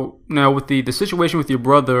 Now with the situation with your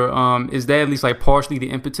brother, is that at least like partially the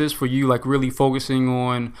impetus for you like really focusing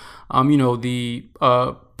on, the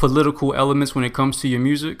political elements when it comes to your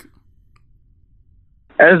music?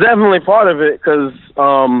 It's definitely part of it because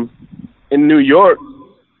in New York,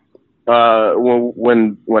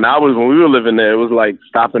 when we were living there, it was like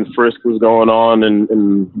stop and frisk was going on,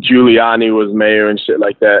 and Giuliani was mayor and shit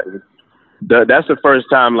like that. And that's the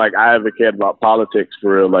first time like I ever cared about politics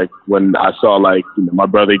for real. Like when I saw like my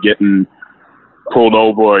brother getting pulled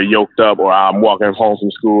over or yoked up, or I'm walking home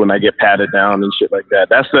from school and I get patted down and shit like that.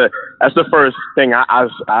 That's the first thing I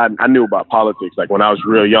knew about politics. Like when I was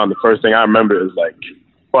real young, the first thing I remember is like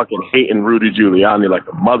fucking hating Rudy Giuliani like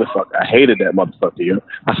a motherfucker. I hated that motherfucker, yo.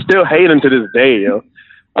 I still hate him to this day, yo.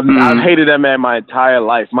 I've hated that man my entire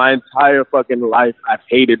life. My entire fucking life, I've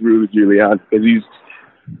hated Rudy Giuliani because he's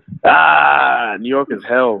New York is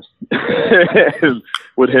hell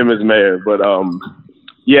with him as mayor. But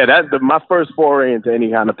yeah, my first foray into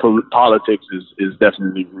any kind of politics is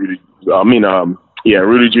definitely Rudy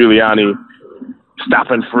Giuliani, stop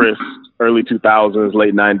and frisk, early 2000s,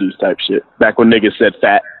 late 90s type shit. Back when niggas said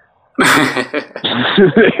fat.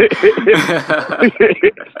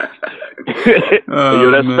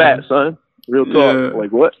 Yo, that's fat, son. Real talk. Yeah.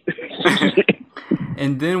 Like what?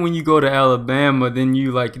 And then when you go to Alabama, then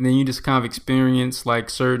you just kind of experience like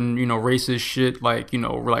certain, racist shit, like,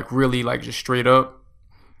 like really like just straight up.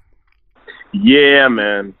 Yeah,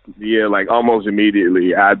 man. Yeah, like almost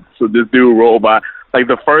immediately. So this dude rolled by. Like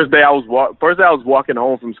the first day I was walking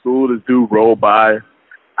home from school, this dude rolled by.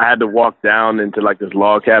 I had to walk down into like this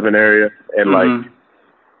log cabin area, and like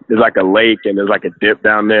there's like a lake and there's like a dip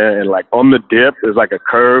down there, and like on the dip there's like a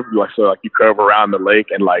curve, so like you curve around the lake,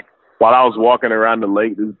 and like while I was walking around the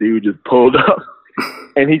lake, this dude just pulled up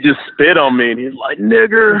and he just spit on me, and he's like,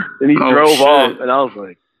 nigger, and he drove off, and I was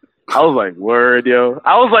like, word, yo.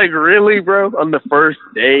 I was like, really, bro? On the first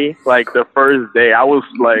day, I was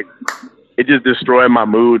like, it just destroyed my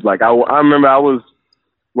mood. Like, I remember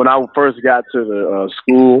when I first got to the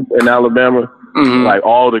school in Alabama, like,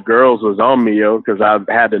 all the girls was on me, yo, because I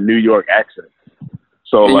had the New York accent.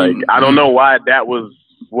 So, like, I don't know why that was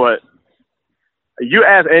what. You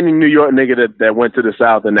ask any New York nigga that went to the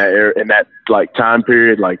South in that era, in that, like, time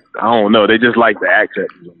period, like, I don't know. They just like the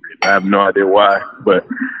accent. I have no idea why, but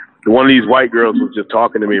one of these white girls was just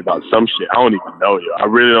talking to me about some shit. I don't even know, yo. I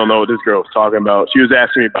really don't know what this girl was talking about. She was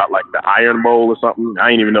asking me about like the Iron Bowl or something.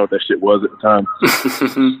 I didn't even know what that shit was at the time.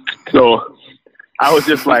 So I was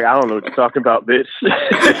just like, I don't know what you're talking about, bitch.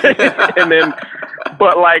 And then,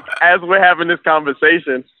 but like, as we're having this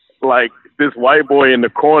conversation, like, this white boy in the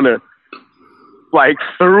corner, like,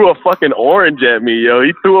 threw a fucking orange at me, yo.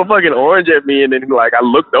 He threw a fucking orange at me, and then, like, I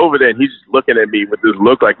looked over there, and he's just looking at me with this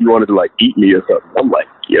look like he wanted to, like, eat me or something. I'm like,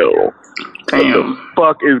 yo, what the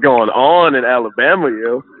fuck is going on in Alabama,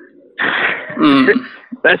 yo?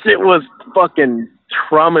 That shit was fucking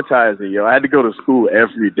traumatizing, yo. I had to go to school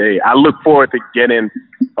every day. I look forward to getting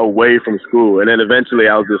away from school, and then eventually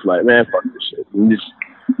I was just like, man, fuck this shit.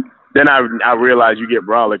 Then I realized you get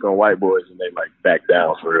brolic on white boys, and they like back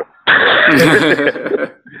down for real.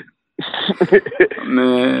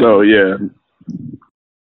 Man. So yeah.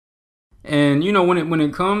 And you know, when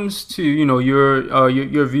it comes to, you know,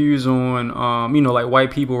 your views on you know, like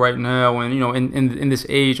white people right now, and you know, in this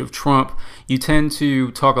age of Trump, you tend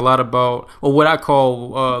to talk a lot about, or what I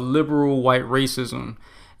call liberal white racism,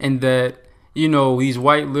 and that, you know, these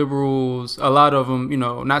white liberals, a lot of them, you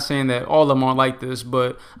know, not saying that all of them aren't like this,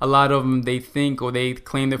 but a lot of them, they think or they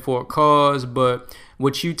claim they're for a cause. But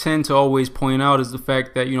what you tend to always point out is the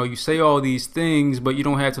fact that, you know, you say all these things, but you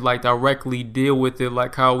don't have to like directly deal with it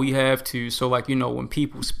like how we have to. So like, you know, when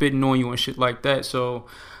people spitting on you and shit like that. So,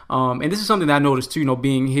 and this is something that I noticed too, you know,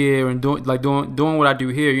 being here and doing what I do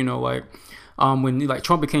here, you know, like, when like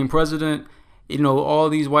Trump became president, you know, all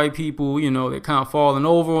these white people, you know, they're kind of falling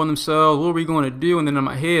over on themselves. What are we going to do? And then in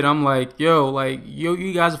my head, I'm like, yo,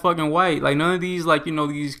 you guys are fucking white. Like, none of these, like, you know,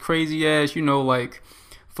 these crazy ass, you know, like,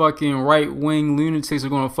 fucking right-wing lunatics are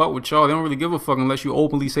going to fuck with y'all. They don't really give a fuck unless you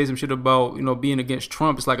openly say some shit about, you know, being against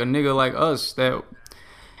Trump. It's like a nigga like us that...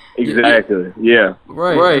 Exactly. Yeah.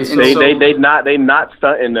 Right. They not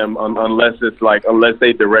stunting them unless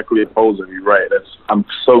they directly oppose them. You're right. I'm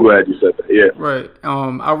so glad you said that. Yeah. Right.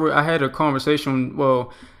 I had a conversation.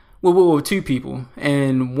 Well, with two people,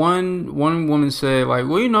 and one woman said like,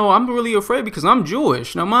 well, you know, I'm really afraid because I'm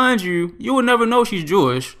Jewish. Now, mind you, you would never know she's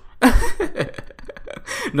Jewish.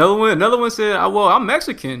 Another one said, well, I'm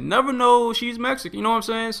Mexican. Never know she's Mexican. You know what I'm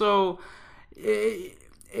saying? So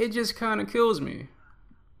it just kind of kills me.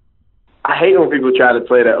 I hate when people try to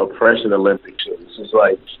play that oppression Olympic shit. It's just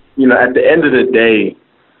like, you know, at the end of the day,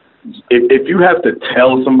 if you have to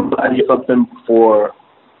tell somebody something before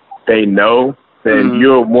they know, then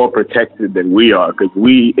you're more protected than we are, because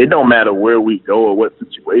it don't matter where we go or what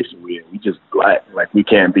situation we're in. We just black. Like, we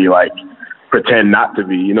can't be like, pretend not to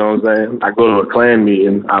be, you know what I'm saying? I go to a Klan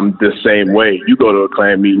meeting, I'm the same way. You go to a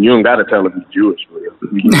Klan meeting, you don't got to tell them you're Jewish, for real.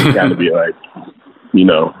 You just got to be like, you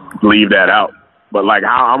know, leave that out. But like,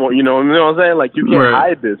 how I'm, you know what I'm saying? Like, you can't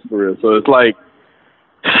hide this, for real. So it's like,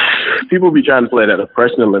 people be trying to play that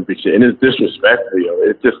oppression Olympic shit, and it's disrespectful, yo.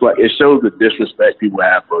 It's just like, it shows the disrespect people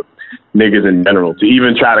have for niggas in general, to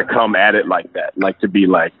even try to come at it like that. Like, to be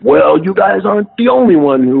like, well, you guys aren't the only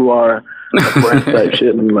one who are oppressed type shit.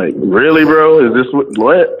 And I'm like, really, bro? Is this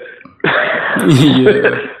what?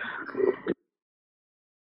 Yeah.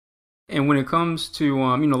 And when it comes to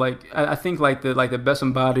you know, like, I think like the best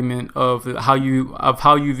embodiment of how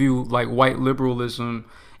you view like white liberalism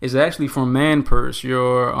is actually from Man Purse,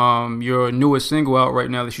 your newest single out right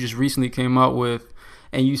now that you just recently came out with,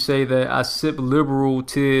 and you say that I sip liberal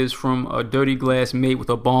tears from a dirty glass made with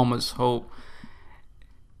Obama's hope.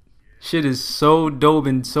 Shit is so dope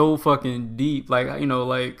and so fucking deep. Like, you know,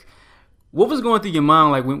 like, what was going through your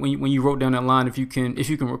mind like when you wrote down that line, if you can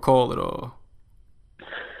recall it all?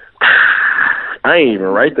 I ain't even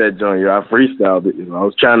write that joint, yo. I freestyled it. You know, I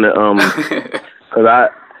was trying to because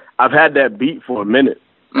I've had that beat for a minute.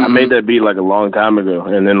 I made that beat like a long time ago,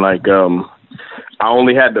 and then like I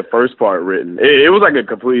only had the first part written. It was like a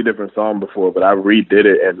completely different song before, but I redid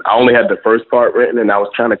it, and I only had the first part written, and I was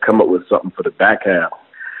trying to come up with something for the back half.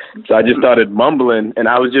 So I just started mumbling, and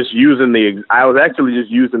I was actually just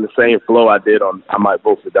using the same flow I did on I Might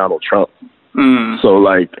Vote for Donald Trump. So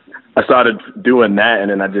like, I started doing that, and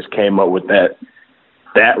then I just came up with that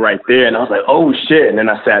right there, and I was like, oh shit, and then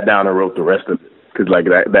I sat down and wrote the rest of it, because like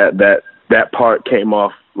that part came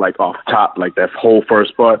off like off top, like that whole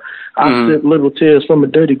first part. I sip little tears from a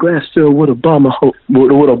dirty glass filled with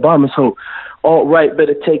Obama's hope. All right,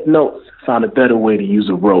 better take notes. Found a better way to use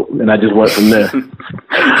a rope, and I just went from there.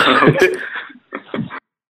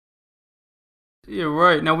 Yeah,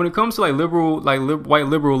 right. Now, when it comes to like white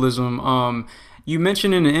liberalism, you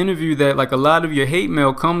mentioned in an interview that like a lot of your hate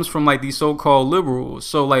mail comes from like these so-called liberals.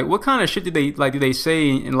 So like, what kind of shit do they say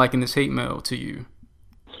in this hate mail to you?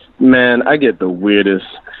 Man, I get the weirdest.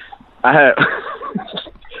 I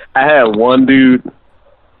had one dude.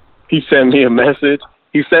 He sent me a message.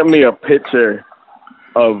 He sent me a picture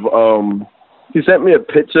of he sent me a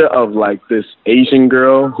picture of like this Asian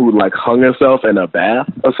girl who like hung herself in a bath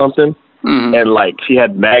or something, and like she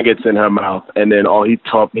had maggots in her mouth, and then all he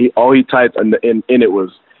typed in it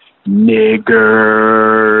was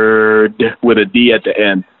niggard with a D at the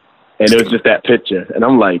end, and it was just that picture, and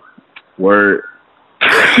I'm like, word.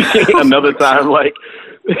 Another time, like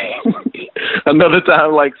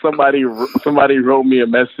somebody wrote me a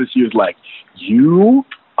message. She was like, "You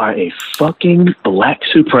are a fucking black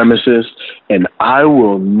supremacist, and I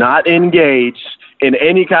will not engage in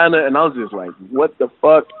any kind of." And I was just like, "What the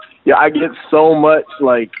fuck?" Yeah, I get so much.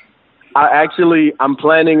 Like, I'm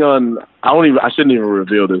planning on. I shouldn't even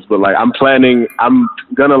reveal this, but like, I'm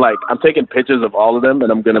taking pictures of all of them,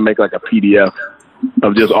 and I'm gonna make like a PDF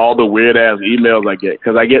of just all the weird ass emails I get,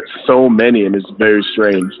 because I get so many, and it's very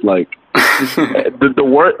strange. Like the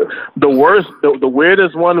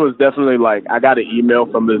weirdest one was definitely like, I got an email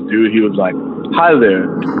from this dude. He was like, "Hi there,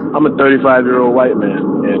 I'm a 35-year-old white man,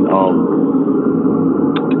 and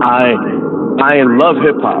I love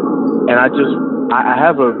hip hop, and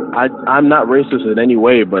I'm not racist in any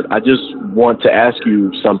way, but I just want to ask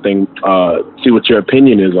you something, see what your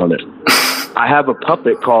opinion is on it. I have a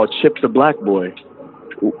puppet called Chip the Black Boy.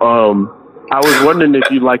 I was wondering if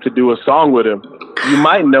you'd like to do a song with him. You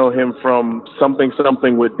might know him from something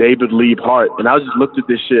with David Lee Hart." And I just looked at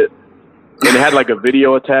this shit, and it had like a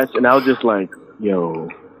video attached, and I was just like, yo,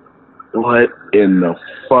 what in the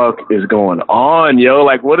fuck is going on, yo?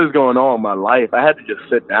 Like, what is going on in my life? I had to just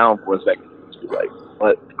sit down for a second and be like,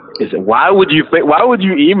 what is it? Why would you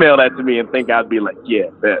email that to me and think I'd be like,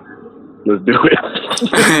 yeah, bet, let's do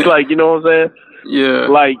it? Like, you know what I'm saying? Yeah.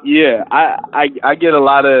 Like, yeah, I get a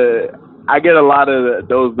lot of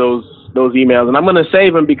those emails, and I'm gonna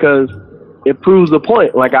save them because it proves the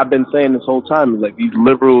point. Like I've been saying this whole time, like these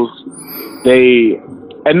liberals, they're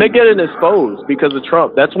getting exposed because of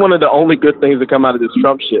Trump. That's one of the only good things that come out of this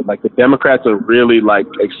Trump shit. Like the Democrats are really like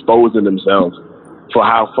exposing themselves for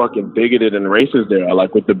how fucking bigoted and racist they are.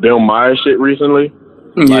 Like with the Bill Maher shit recently.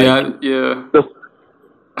 Yeah.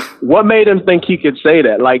 What made him think he could say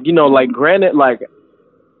that? Like, you know, like granted, like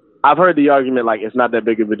I've heard the argument like it's not that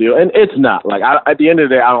big of a deal, and it's not. Like at the end of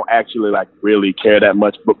the day, I don't actually like really care that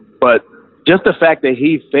much. But just the fact that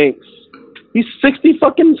he thinks he's 60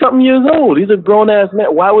 fucking something years old, he's a grown ass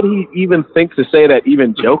man. Why would he even think to say that,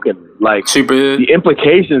 even jokingly? Like the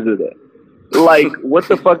implications of that. Like what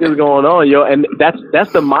the fuck is going on, yo? And that's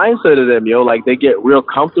the mindset of them, yo. Like they get real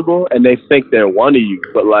comfortable and they think they're one of you,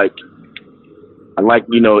 but like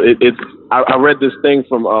you know, I read this thing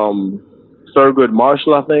from Thurgood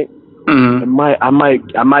Marshall, I think. Mm-hmm.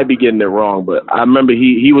 I might be getting it wrong, but I remember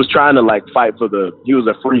he was trying to like fight he was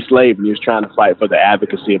a free slave, and he was trying to fight for the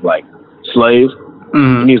advocacy of like slaves. Mm-hmm.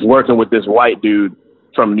 And he's working with this white dude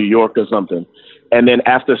from New York or something. And then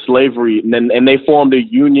after slavery, and they formed a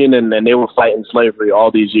union, and then they were fighting slavery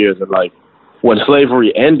all these years. And like when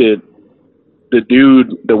slavery ended,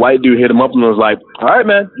 the white dude hit him up and was like, "All right,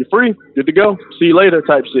 man, you're free, good to go, see you later,"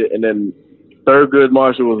 type shit. And then Thurgood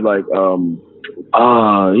Marshall was like,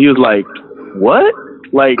 he was like, "What?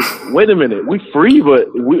 Like, wait a minute, we free, but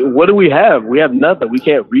what do we have? We have nothing. We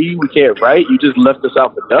can't read, we can't write. You just left us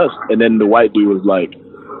out for dust." And then the white dude was like,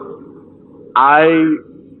 I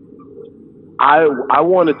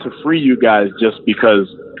wanted to free you guys just because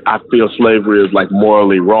I feel slavery is like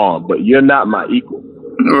morally wrong, but you're not my equal.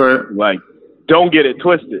 Right. Like, don't get it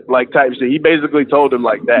twisted, like type shit. He basically told him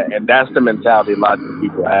like that, and that's the mentality a lot of these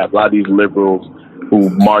people have. A lot of these liberals who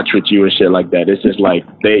march with you and shit like that. It's just like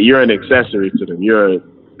you're an accessory to them. You're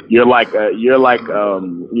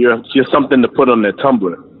just something to put on their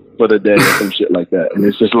Tumblr for the day or some shit like that. And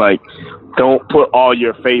it's just like, don't put all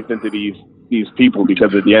your faith into these people,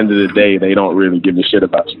 because at the end of the day, they don't really give a shit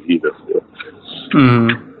about you either.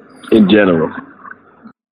 In general.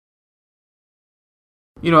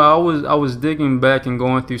 You know, I was digging back and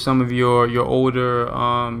going through some of your older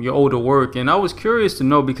work, and I was curious to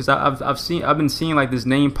know, because I've been seeing like this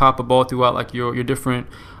name pop up all throughout like your different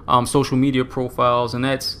social media profiles, and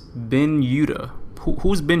that's Ben Yuta.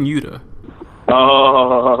 Who's Ben Yuta?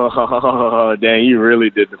 Oh, dang, you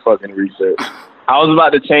really did the fucking research. I was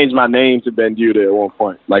about to change my name to Ben Yuta at one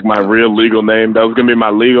point, like my real legal name. That was gonna be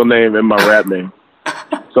my legal name and my rap name.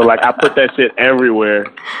 So like I put that shit everywhere.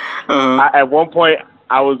 At one point,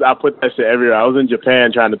 I put that shit everywhere. I was in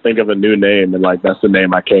Japan trying to think of a new name, and like that's the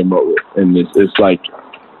name I came up with. And it's like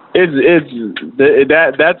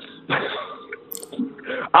that's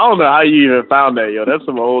I don't know how you even found that, yo. That's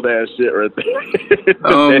some old ass shit right there.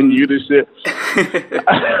 And you the shit.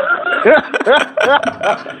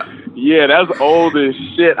 Yeah, that's old as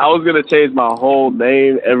shit. I was gonna change my whole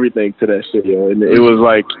name, everything to that shit, yo. And it was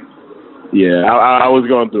like yeah, I was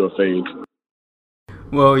going through a phase.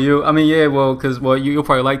 Well, you'll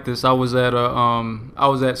probably like this. I was at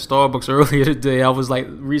Starbucks earlier today. I was like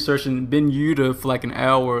researching Ben Yuta for like an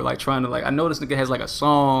hour, like trying to like. I know this nigga has like a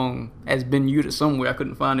song as Ben Yuta somewhere. I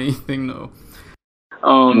couldn't find anything though.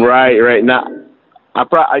 Right. Now,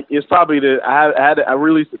 it's probably I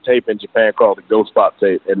released a tape in Japan called the Ghost Pop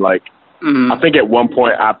tape, and like I think at one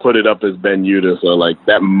point I put it up as Ben Yuta, so like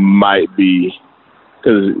that might be.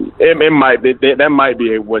 Because that might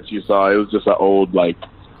be what you saw. It was just an old like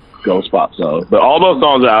Ghost Pop song. But all those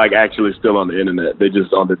songs are like actually still on the internet. They're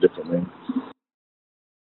just under different names.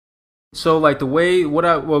 So like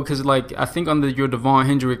because like I think under your Devon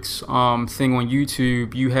Hendrix thing on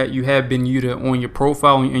YouTube, you have Ben Yuta on your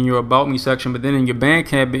profile in your About Me section, but then in your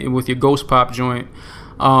Bandcamp with your Ghost Pop joint,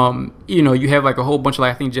 you have like a whole bunch of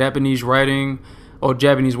like I think Japanese writing. Or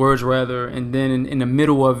Japanese words rather, and then in the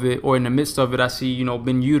middle of it or in the midst of it, I see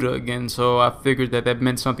Ben Yuta again. So I figured that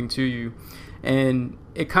meant something to you, and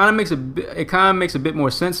it kind of makes a bit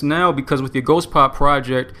more sense now because with your Ghost Pop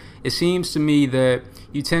project, it seems to me that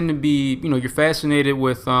you tend to be you're fascinated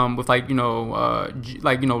with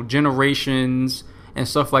generations and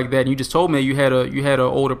stuff like that. And you just told me you have an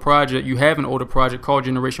older project called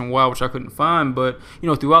Generation Y, which I couldn't find, but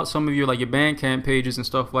throughout some of your like your Bandcamp pages and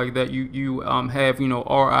stuff like that, you have RIP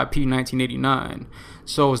 1989.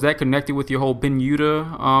 So is that connected with your whole Ben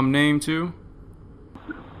Yuta name too?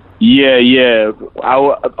 Yeah. RIP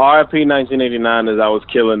 1989 is I was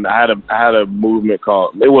killing. I had a movement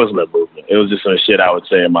called. It wasn't a movement. It was just some shit I would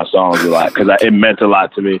say in my songs a lot because it meant a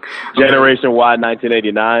lot to me. Generation Y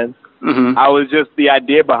 1989. Mm-hmm. I was just, the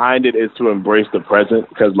idea behind it is to embrace the present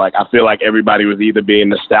because, like, I feel like everybody was either being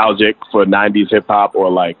nostalgic for 90s hip hop or,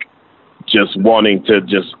 like, just wanting to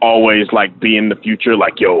just always, like, be in the future.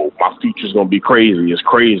 Like, yo, my future's going to be crazy. It's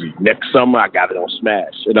crazy. Next summer, I got it on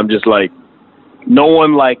Smash. And I'm just like, no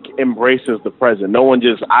one, like, embraces the present. No one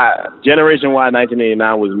just, Generation Y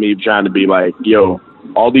 1989 was me trying to be like, yo,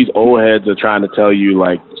 all these old heads are trying to tell you,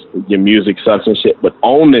 like, your music sucks and shit, but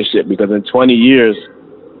own this shit because in 20 years,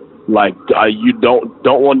 like you don't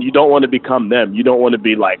want to become them. You don't want to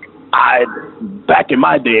be like back in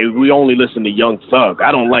my day we only listened to Young Thug.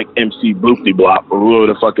 I don't like MC Bloopty Blop or who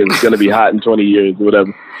the fuck is gonna be hot in 20 years or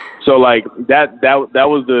whatever. So like that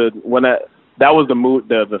was the mood,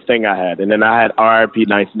 the thing I had. And then I had RIP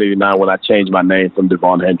 1989 when I changed my name from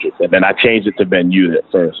Devon Hendrix, and then I changed it to Ben Yuta at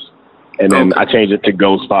first, and then I changed it to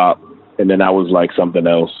Ghost Pop, and then I was like something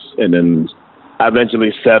else, and then I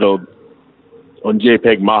eventually settled on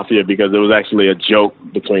JPEG Mafia because it was actually a joke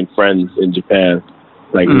between friends in Japan.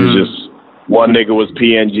 Like it was just one nigga was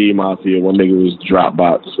PNG Mafia, one nigga was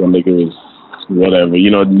Dropbox, one nigga was whatever,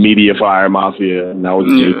 Mediafire Mafia, and that was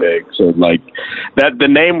JPEG. So like that the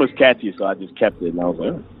name was catchy, so I just kept it, and I was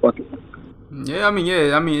like, oh, fuck it.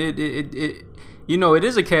 It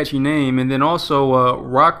is a catchy name, and then also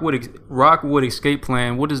Rockwood Escape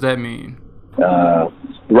Plan. What does that mean?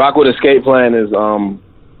 Rockwood Escape Plan is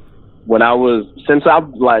since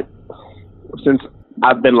I've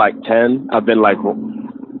been like 10, I've been like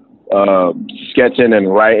sketching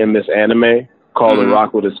and writing this anime called the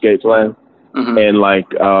Rockwood Escape Plan. Mm-hmm. And like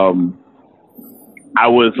I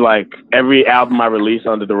was like every album I released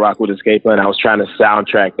under the Rockwood Escape Plan, I was trying to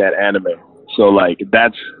soundtrack that anime. So like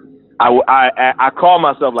that's I call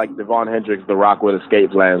myself like Devon Hendrix, the Rockwood Escape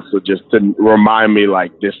Plan. So just to remind me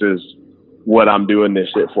like this is what I'm doing this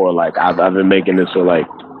shit for. Like I've been making this for like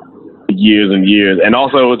years and years, and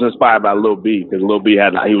also it was inspired by Lil B because Lil B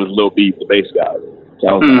he was Lil B, the bass guy. So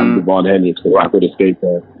I was like, Devon Hendrix, the Rockwood Escape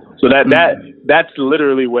Plan. So that's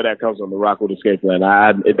literally where that comes from, the Rockwood Escape Plan.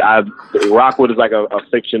 Rockwood is like a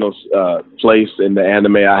fictional place in the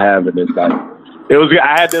anime I have, and it's like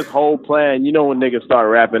I had this whole plan. You know when niggas start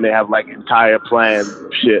rapping, they have like entire plan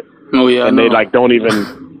shit. Oh yeah, and they like don't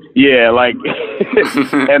even. Yeah, like,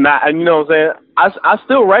 and you know what I'm saying? I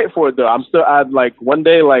still write for it though. One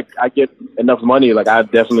day, like, I get enough money, like, I'm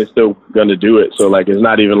definitely still gonna do it. So, like, it's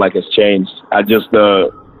not even like it's changed. I just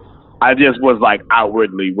was, like,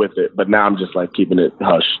 outwardly with it, but now I'm just, like, keeping it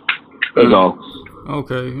hush. That's all.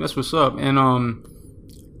 Okay, that's what's up. And,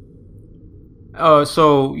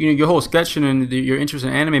 so your whole sketching and your interest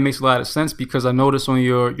in anime makes a lot of sense because I noticed on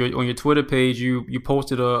your Twitter page you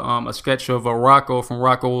posted a sketch of Rocco from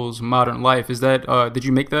Rocco's Modern Life. Is that did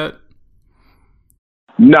you make that?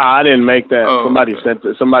 No, I didn't make that. Somebody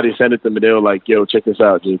sent it to me. They were like, "Yo, check this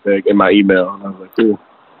out, JPEG," in my email. And I was like, "Cool."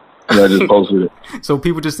 And I just posted it. So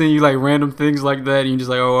people just send you like random things like that, and you're just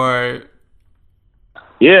like, "Oh, all right."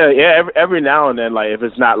 Yeah. Every now and then, like if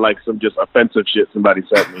it's not like some just offensive shit somebody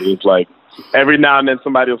sent me, it's like every now and then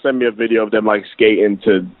somebody will send me a video of them like skating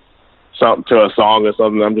to something to a song or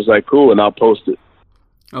something. I'm just like, cool, and I'll post it.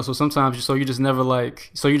 Oh, so sometimes, you just never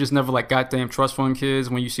like goddamn trust fund kids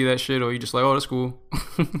when you see that shit, or you just like, oh, that's cool.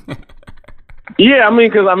 Yeah, they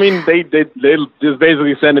just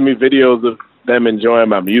basically sending me videos of them enjoying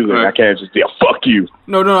my music. Right. I can't just be a fuck you.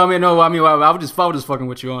 No. I was just fucking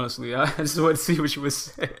with you, honestly. I just wanted to see what you would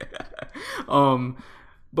say.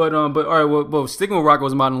 But all right. Well, sticking with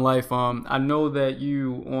Rocko's Modern Life. I know that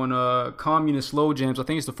you on Communist Slow Jams. I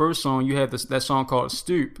think it's the first song you had that song called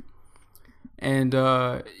Stoop, and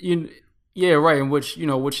yeah, right. In which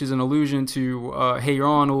which is an allusion to Hey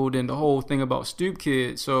Arnold and the whole thing about Stoop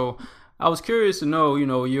Kid. So I was curious to know,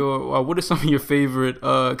 your what are some of your favorite?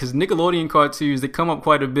 Because Nickelodeon cartoons, they come up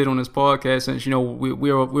quite a bit on this podcast, since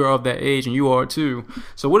we're of that age and you are too.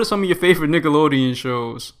 So what are some of your favorite Nickelodeon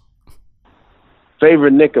shows?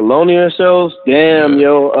 Favorite Nickelodeon shows? Damn,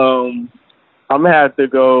 yo. I'm gonna have to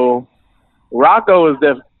go. Rocko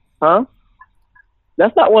is huh?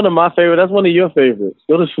 That's not one of my favorites. That's one of your favorites.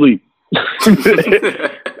 Go to sleep.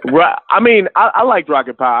 I liked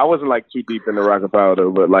Rocket Power. I wasn't like too deep into Rocket Power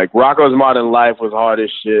though, but like Rocko's Modern Life was hard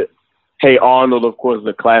as shit. Hey Arnold, of course,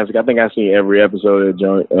 the classic. I think I've seen every episode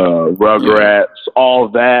of Rugrats, all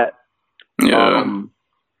that. Yeah.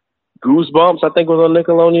 Goosebumps, I think, was on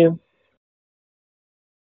Nickelodeon.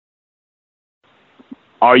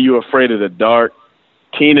 Are You Afraid of the Dark?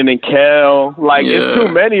 Kenan and Kel. Like, it's too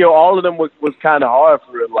many. All of them was kind of hard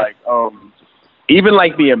for it. Like, even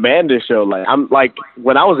like the Amanda Show. Like, I'm like,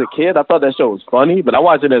 when I was a kid, I thought that show was funny, but I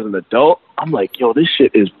watched it as an adult. I'm like, yo, this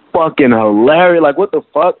shit is fucking hilarious. Like, what the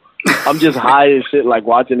fuck? I'm just high as shit, like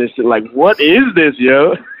watching this shit. Like, what is this,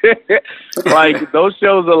 yo? Like, those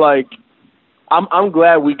shows are like, I'm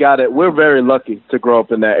glad we got it. We're very lucky to grow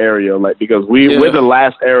up in that area, like, because we're the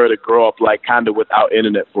last era to grow up like kind of without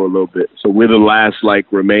internet for a little bit. So we're the last like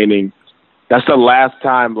remaining. That's the last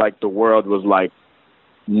time like the world was like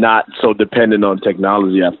not so dependent on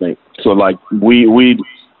technology, I think. So like we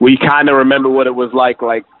kind of remember what it was like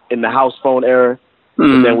in the house phone era,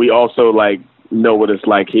 and then we also like know what it's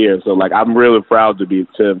like here. So like I'm really proud to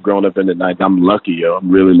have grown up in the 90s. I'm lucky, yo. I'm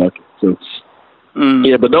really lucky. So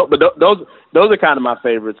yeah, but those are kind of my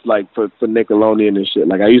favorites, like for Nickelodeon and shit.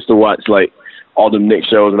 Like I used to watch like all the Nick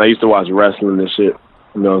shows, and I used to watch wrestling and shit.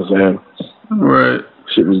 You know what I'm saying? Right.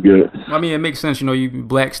 Shit was good. I mean, it makes sense, you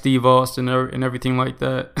Black Steve Austin and everything like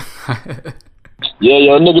that. Yeah,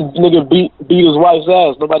 yo, nigga beat his wife's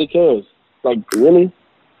ass. Nobody cares. Like, really?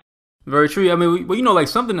 Very true. I mean, like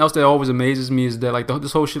something else that always amazes me is that like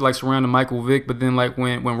this whole shit like surrounding Michael Vick, but then like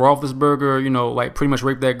when Roethlisberger, like pretty much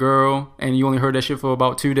raped that girl, and you only heard that shit for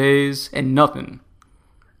about 2 days and nothing.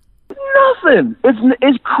 Nothing.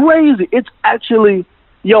 It's crazy. It's actually,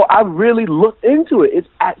 yo, I really looked into it. It's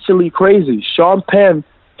actually crazy. Sean Penn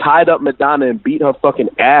tied up Madonna and beat her fucking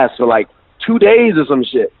ass for like 2 days or some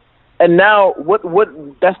shit. And now, what?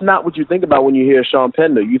 That's not what you think about when you hear Sean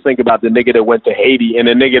Penn, though. You think about the nigga that went to Haiti and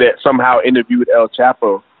the nigga that somehow interviewed El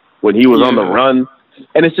Chapo when he was on the run.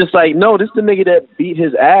 And it's just like, no, this is the nigga that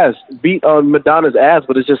beat Madonna's ass.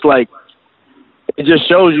 But it's just like, it just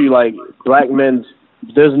shows you, like,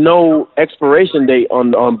 there's no expiration date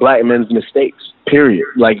on black men's mistakes, period.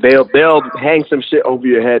 Like, they'll hang some shit over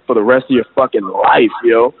your head for the rest of your fucking life,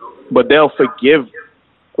 yo. But they'll forgive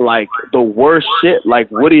like the worst shit. Like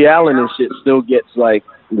Woody Allen and shit still gets like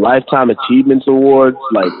Lifetime Achievements Awards,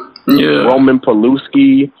 like Roman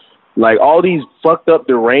Polanski, like all these fucked up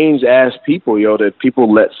deranged ass people, yo, that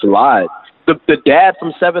people let slide. The dad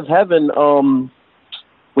from Seventh Heaven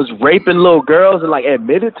was raping little girls and like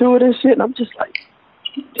admitted to it and shit, and I'm just like,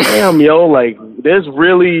 damn, yo, like there's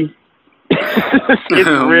really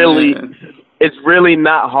it's really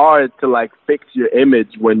not hard to like fix your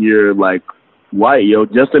image when you're like white, yo.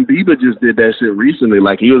 Justin Bieber just did that shit recently.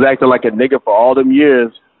 Like, he was acting like a nigga for all them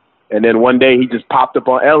years, and then one day he just popped up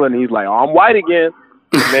on Ellen, and he's like, oh, I'm white again.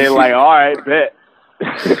 And then like, all right, bet.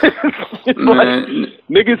 Like,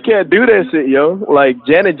 niggas can't do that shit, yo. Like,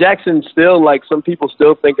 Janet Jackson still, like, some people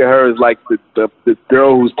still think of her as, like, the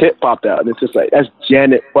girl whose tit popped out. And it's just like, that's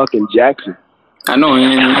Janet fucking Jackson. I know,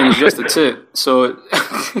 and it's just a tit. So,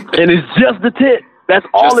 and it's just the tit. That's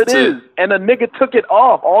all it is. And a nigga took it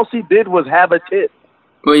off. All she did was have a tit.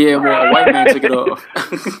 Well, yeah, a white man took it off.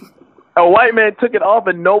 A white man took it off,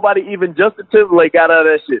 and nobody, even Justin Timberlake, got out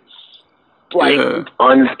of that shit. Like,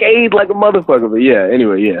 unscathed like a motherfucker. But yeah,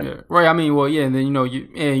 anyway, yeah. Right, I mean, well, yeah, and then,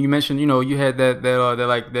 you mentioned, you had that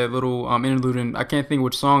little interlude, and I can't think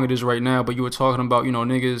which song it is right now, but you were talking about,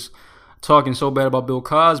 niggas talking so bad about Bill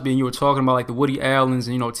Cosby, and you were talking about like the Woody Allens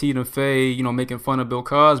and Tina Fey, making fun of Bill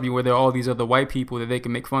Cosby, where there are all these other white people that they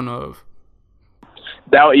can make fun of.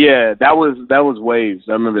 That was Waves.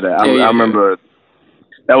 I remember that. I remember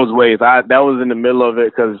that was Waves. That was in the middle of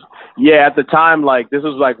it because at the time, like, this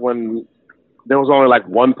was like when there was only like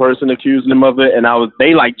one person accusing him of it, and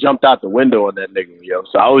they like jumped out the window on that nigga, yo.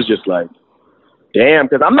 So I was just like, damn,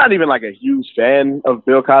 because I'm not even like a huge fan of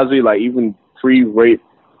Bill Cosby, like even pre-rape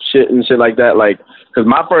shit and shit like that. Like, because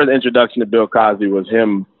my first introduction to Bill Cosby was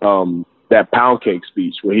him, that pound cake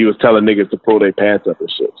speech where he was telling niggas to pull their pants up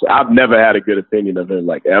and shit. So I've never had a good opinion of him,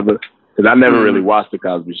 like, ever, because I never really watched the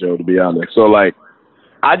Cosby Show, to be honest. So like,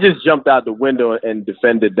 I just jumped out the window and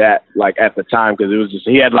defended that, like, at the time, because it was just,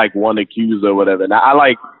 he had like one accused or whatever. And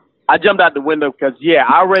I jumped out the window because,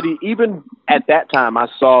 I already, even at that time, I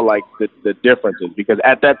saw, like, the differences. Because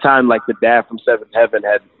at that time, like, the dad from Seventh Heaven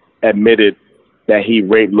had admitted that he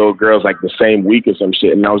raped little girls, like, the same week or some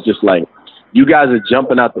shit. And I was just like, you guys are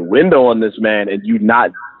jumping out the window on this man, and you're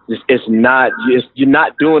not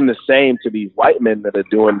doing the same to these white men that are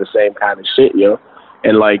doing the same kind of shit, yo.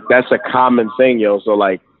 And, like, that's a common thing, yo. So,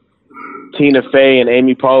 like, Tina Fey and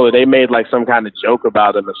Amy Poehler, they made like some kind of joke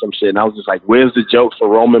about him or some shit. And I was just like, where's the jokes for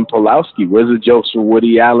Roman Polanski? Where's the jokes for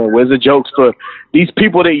Woody Allen? Where's the jokes for these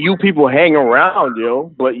people that you people hang around,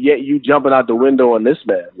 yo? But yet you jumping out the window on this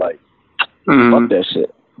man. Like, fuck that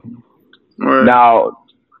shit. Right. Now,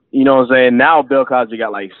 you know what I'm saying? Now Bill Cosby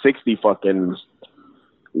got like 60 fucking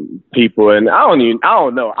people. And I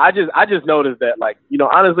don't know. I just noticed that, like, you know,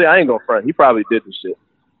 honestly, I ain't gonna front. He probably did the shit.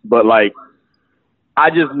 But like, I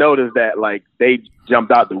just noticed that, like, they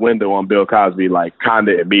jumped out the window on Bill Cosby, like, kind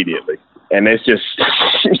of immediately. And it's just,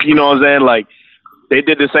 you know what I'm saying? Like, they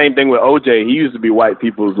did the same thing with OJ. He used to be white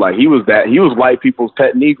people's, like, he was white people's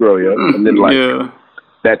pet Negro, yo. And then, like,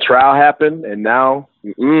 that trial happened, and now,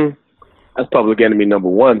 that's public enemy number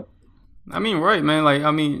one. I mean, right, man. Like,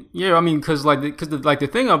 I mean, because the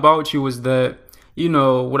thing about you is that, you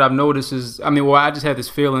know, what I've noticed is, I just had this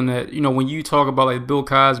feeling that, you know, when you talk about like Bill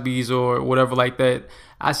Cosby's or whatever like that,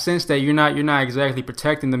 I sense that you're not exactly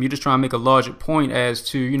protecting them. You're just trying to make a larger point as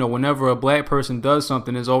to, you know, whenever a black person does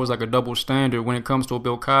something, there's always like a double standard when it comes to a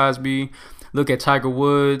Bill Cosby. Look at Tiger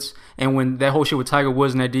Woods, and when that whole shit with Tiger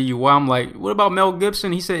Woods and that DUI, I'm like, what about Mel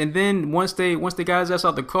Gibson? He said, and then once they got his ass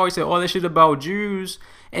out the car, he said all that shit about Jews,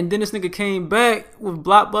 and then this nigga came back with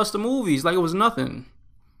blockbuster movies like it was nothing.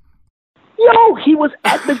 Yo, he was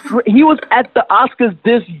at the Oscars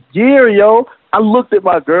this year, yo. I looked at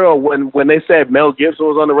my girl when they said Mel Gibson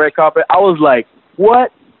was on the red carpet. I was like,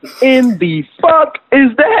 what in the fuck is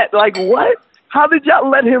that? Like, what? How did y'all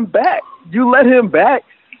let him back? You let him back?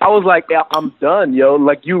 I was like, yeah, I'm done, yo.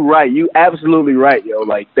 Like, you right. You absolutely right, yo.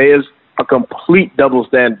 Like, there's a complete double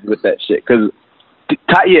standard with that shit. Because,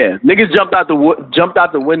 niggas jumped out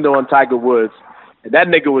the window on Tiger Woods, and that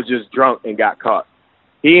nigga was just drunk and got caught.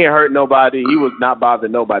 He ain't hurt nobody. He was not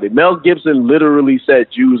bothering nobody. Mel Gibson literally said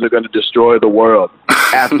Jews are going to destroy the world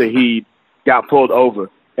after he got pulled over.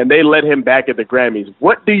 And they let him back at the Grammys.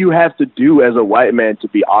 What do you have to do as a white man to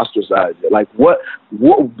be ostracized? Like, what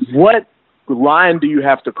line do you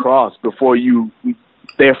have to cross before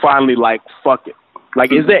they're finally like, fuck it?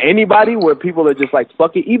 Like, is there anybody where people are just like,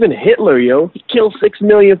 fuck it? Even Hitler, yo, he killed 6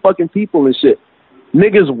 million fucking people and shit.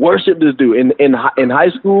 Niggas worship this dude. In high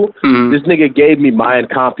school, this nigga gave me Mein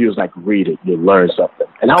Kampf. He was like, read it, you'll learn something.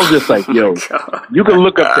 And I was just like, yo, you can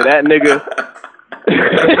look up to that nigga.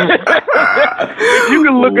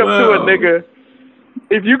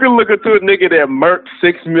 If you can look up to a nigga that murked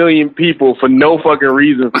 6 million people for no fucking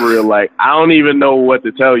reason, for real, like, I don't even know what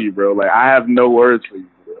to tell you, bro. Like, I have no words for you,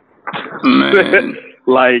 bro.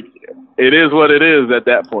 Like, it is what it is at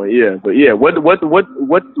that point, yeah. But yeah, what do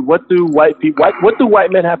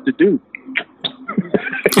white men have to do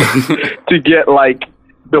to get like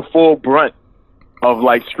the full brunt of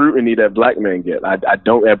like scrutiny that black men get? I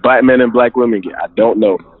don't. That black men and black women get. I don't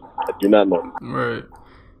know. I do not know. Right.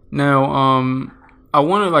 Now, I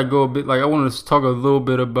want to like go a bit. Like, I want to talk a little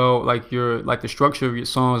bit about like your like the structure of your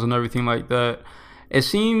songs and everything like that. It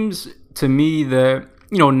seems to me that,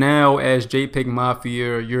 you know, now as JPEG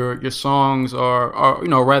Mafia, your songs are you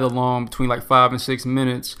know, rather long, between like 5 and 6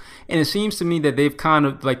 minutes, and it seems to me that they've kind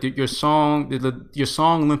of like your song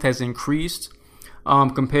length has increased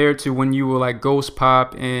compared to when you were like Ghost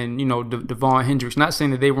Pop and, you know, Devon Hendrix. Not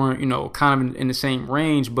saying that they weren't, you know, kind of in the same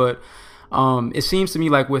range, but it seems to me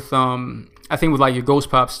like with I think with like your Ghost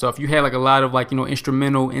Pop stuff, you had like a lot of like, you know,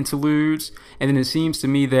 instrumental interludes, and then it seems to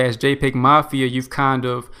me that as JPEG Mafia, you've kind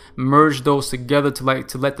of merged those together to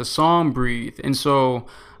let the song breathe. And so,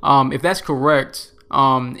 if that's correct,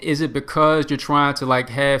 is it because you're trying to like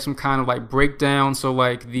have some kind of like breakdown, so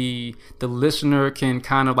like the listener can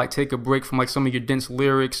kind of like take a break from like some of your dense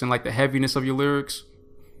lyrics and like the heaviness of your lyrics?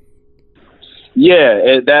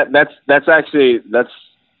 Yeah, that's actually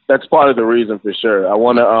that's part of the reason for sure. I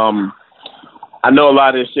want to I know a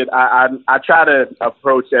lot of this shit. I try to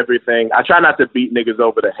approach everything. I try not to beat niggas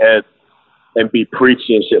over the head and be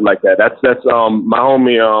preachy and shit like that. That's my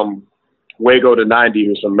homie Wago the 90,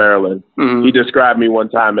 who's from Maryland. Mm-hmm. He described me one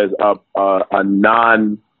time as a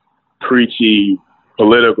non-preachy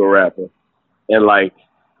political rapper, and like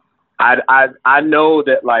I know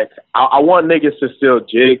that like I want niggas to still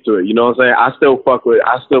jig to it. You know what I'm saying? I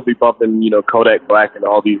still be bumping, you know, Kodak Black and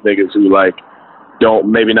all these niggas who like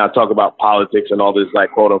don't maybe not talk about politics and all this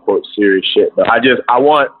like quote unquote serious shit. But I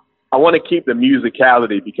want to keep the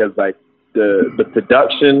musicality, because like the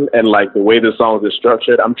production and like the way the songs are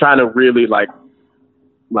structured, I'm trying to really like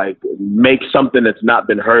make something that's not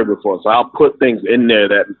been heard before. So I'll put things in there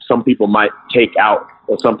that some people might take out,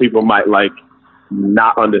 or some people might like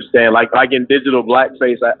not understand. Like in Digital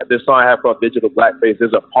Blackface, this song I have called Digital Blackface,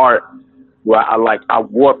 there's a part where I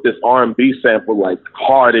warped this R&B sample like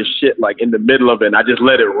hard as shit, like in the middle of it, and I just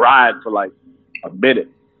let it ride for like a minute,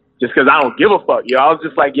 just because I don't give a fuck, yo. I was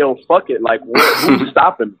just like, yo, fuck it, like who's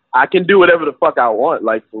stopping me? I can do whatever the fuck I want,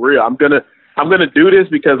 like for real. I'm gonna do this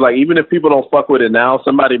because like even if people don't fuck with it now,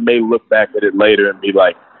 somebody may look back at it later and be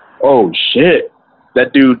like, oh shit,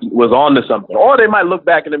 that dude was on to something. Or they might look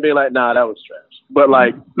back and then be like, nah, that was trash. But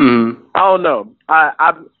like, I don't know.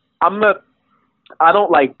 I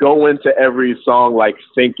don't like go into every song like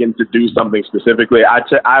thinking to do something specifically.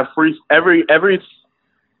 Every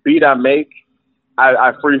beat I make,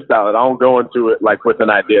 I freestyle it. I don't go into it like with an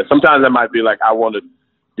idea. Sometimes I might be like, I want to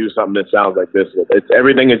do something that sounds like this.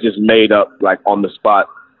 Everything is just made up like on the spot.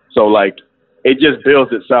 So like it just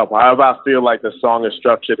builds itself. However I feel like the song is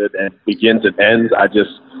structured and begins and ends, I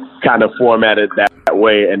just kind of format it that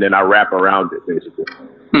way, and then I rap around it basically.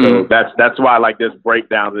 So that's why I like this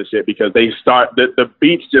breakdowns and shit, because they start the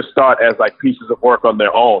beats just start as like pieces of work on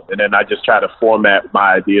their own, and then I just try to format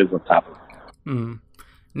my ideas on top of it.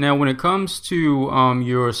 Now, when it comes to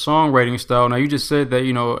your songwriting style, now you just said that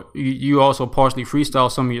you also partially freestyle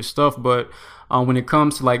some of your stuff, but when it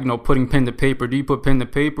comes to like putting pen to paper, do you put pen to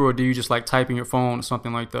paper, or do you just like type in your phone or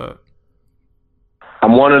something like that?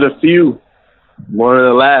 I'm one of the few, one of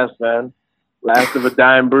the last, man, last of a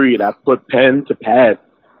dying breed. I put pen to pad.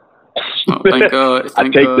 Oh, thank God. I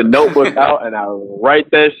take the notebook out and I write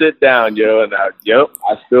that shit down, yo. And I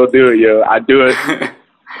still do it, yo. I do it.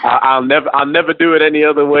 I'll never do it any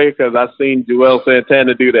other way, because I've seen Joel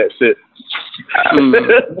Santana do that shit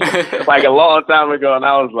like a long time ago, and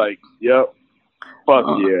I was like, yep, fuck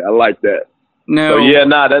yeah, I like that. Now, so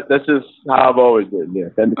that's just how I've always been. Yeah,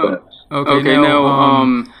 okay.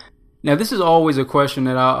 Now this is always a question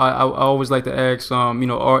that I always like to ask,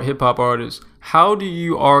 hip hop artists. How do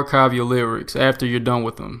you archive your lyrics after you're done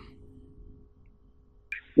with them?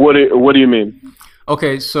 What do you mean?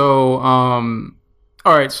 Okay, so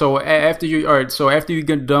all right. So after you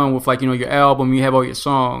get done with like your album, you have all your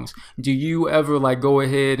songs. Do you ever like go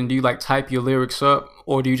ahead and do you like type your lyrics up,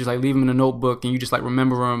 or do you just like leave them in a notebook and you just like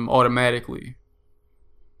remember them automatically?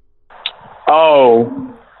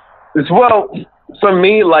 Oh, well, for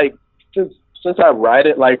me, like since I write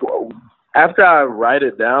it, like after I write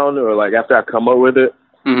it down, or like after I come up with it,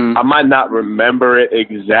 I might not remember it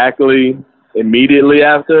exactly immediately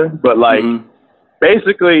after, but like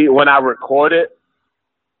basically when I record it,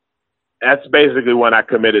 that's basically when I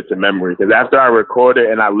commit it to memory. Because after I record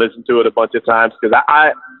it and I listen to it a bunch of times, because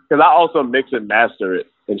I also mix and master it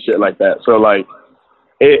and shit like that. So like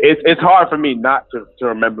it's hard for me not to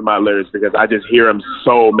remember my lyrics, because I just hear them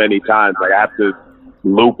so many times. Like I have to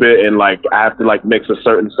loop it, and like I have to like mix a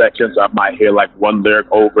certain section, so I might hear like one lyric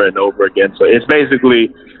over and over again. So it's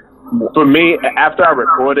basically, for me, after I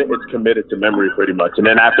record it, it's committed to memory pretty much. And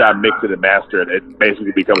then after I mix it and master it, it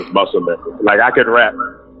basically becomes muscle memory. Like I could rap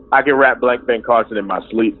Blank Ben Carson in my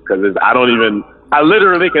sleep, because I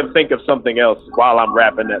literally can think of something else while I'm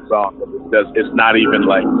rapping that song. It's not even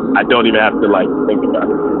like, I don't even have to like think about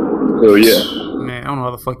it. So yeah. Man, I don't know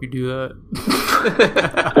how the fuck you do that.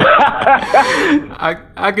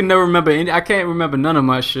 I can never remember I can't remember none of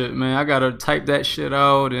my shit, man. I gotta type that shit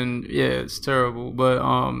out, and yeah, it's terrible. But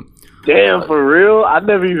damn, for real?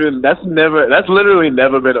 That's literally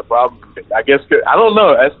never been a problem. I guess I don't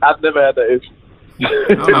know. I've never had that issue.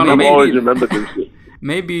 I've always remembered this shit.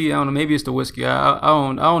 Maybe I don't know. Maybe it's the whiskey. I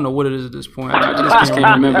don't know what it is at this point. I just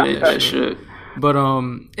can't remember that shit. But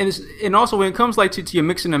and also when it comes like to your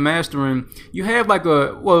mixing and mastering, you have like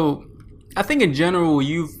I think in general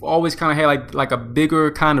you've always kind of had like a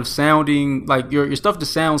bigger kind of sounding, like your stuff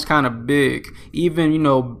just sounds kind of big, even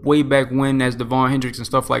way back when as Devon Hendrix and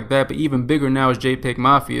stuff like that, but even bigger now as JPEG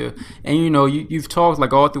Mafia. And you've talked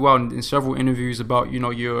like all throughout in several interviews about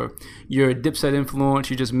your Dipset influence.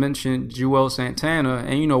 You just mentioned Juelz Santana,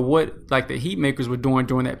 and what like the Heatmakers were doing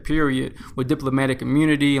during that period with Diplomatic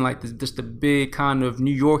Immunity and like just the big kind of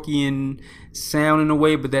New Yorkian sound in a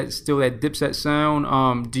way, but that's still that Dipset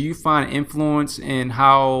sound. Do you find influence in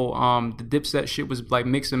how the Dipset shit was like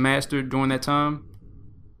mixed and mastered during that time?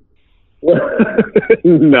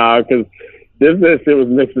 Nah, because Dipset shit was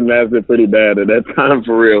mixed and mastered pretty bad at that time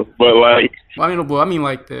for real. But like, I mean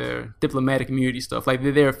like their Diplomatic Immunity stuff, like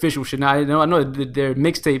their official shit. Now, I know that their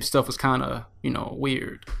mixtape stuff was kind of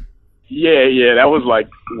weird. Yeah, that was like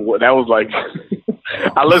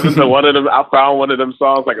I listened to one of them. I found one of them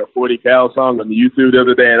songs, like a 40 Cal song on YouTube the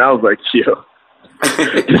other day, and I was like, yo,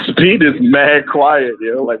 this beat is mad quiet,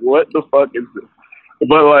 like what the fuck is this?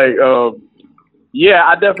 But like, yeah,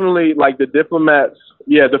 I definitely like the Diplomats.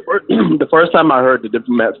 Yeah, the first time I heard the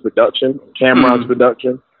Diplomats production, Cam'ron's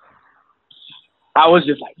production, I was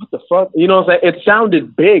just like, what the fuck? You know what I'm saying? It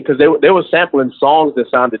sounded big because they were sampling songs that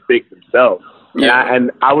sounded big themselves. Yeah.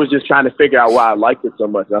 And I was just trying to figure out why I liked it so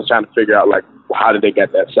much. And I was trying to figure out like how did they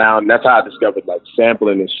get that sound? And that's how I discovered like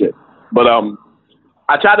sampling and shit. But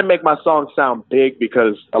I try to make my songs sound big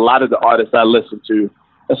because a lot of the artists I listen to,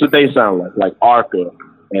 that's what they sound like Arca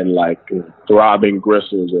and like Throbbing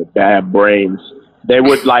Gristles or Bad Brains. They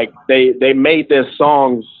would like they made their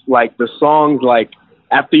songs like the songs like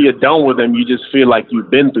after you're done with them, you just feel like you've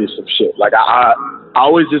been through some shit. Like I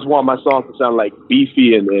always just want my songs to sound like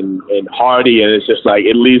beefy and hearty, and it's just like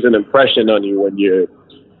it leaves an impression on you when you're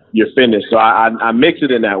finished. So I mix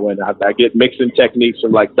it in that way. I get mixing techniques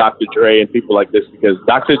from like Dr. Dre and people like this because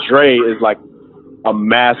Dr. Dre is like a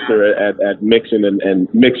master at mixing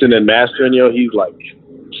and mixing and mastering. He's like,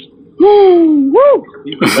 woo,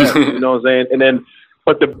 he's the best, you know what I'm saying? And then,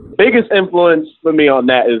 but the biggest influence for me on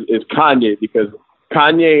that is Kanye because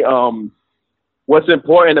Kanye, what's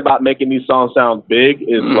important about making these songs sound big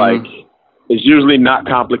is like, it's usually not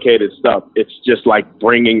complicated stuff. It's just like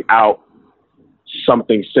bringing out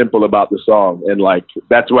something simple about the song. And like,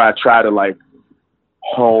 that's where I try to like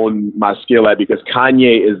hone my skill at because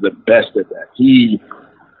Kanye is the best at that.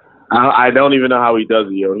 I don't even know how he does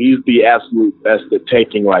it, He's the absolute best at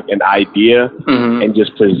taking like an idea and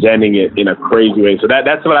just presenting it in a crazy way. So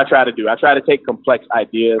that's what I try to do. I try to take complex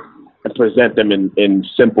ideas and present them in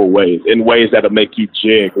simple ways, in ways that'll make you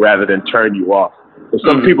jig rather than turn you off. So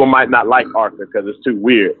some people might not like Arca because it's too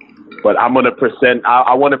weird, but I want to present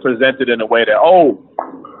it in a way that,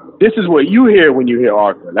 this is what you hear when you hear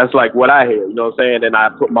Arca. That's like what I hear, you know what I'm saying? And I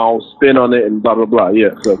put my own spin on it and blah, blah, blah.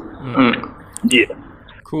 Yeah. So, yeah.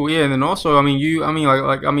 Cool. Yeah. And then also,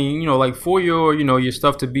 like for your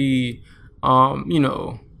stuff to be,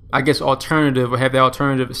 I guess alternative or have the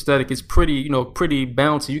alternative aesthetic, it's pretty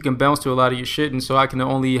bouncy. You can bounce to a lot of your shit, and so I can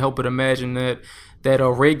only help but imagine that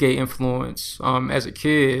reggae influence as a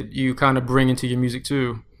kid you kind of bring into your music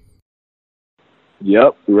too.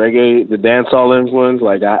 Yep, reggae, the dancehall influence.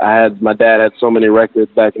 Like my dad had so many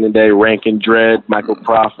records back in the day: Rankin Dread, Michael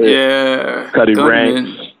Prophet, Cuddy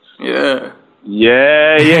Ranks. Yeah,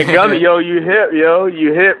 Gunman. Yo, you hip,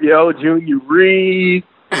 Junior Reed.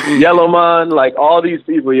 Yellowman, like all these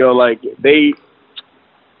people, like if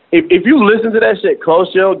you listen to that shit close,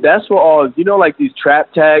 that's for all, like these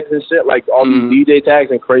trap tags and shit, like all these DJ tags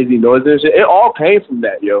and crazy noises and shit, it all came from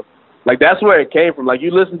that, Like that's where it came from. Like you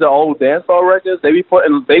listen to old dancehall records, they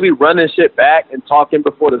be running shit back and talking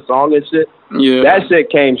before the song and shit. Yeah. That shit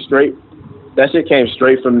came straight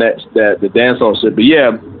from the dancehall shit. But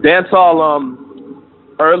yeah, dancehall,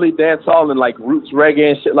 early dancehall and like roots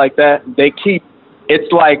reggae and shit like that,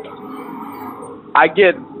 it's like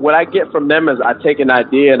what I get from them is I take an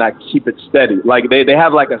idea and I keep it steady. Like they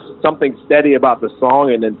have like something steady about the song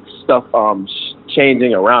and then stuff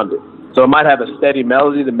changing around it. So it might have a steady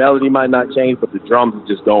melody. The melody might not change, but the drums are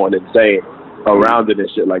just going insane around it and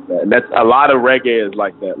shit like that. And that's a lot of reggae is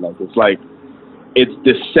like that. Like it's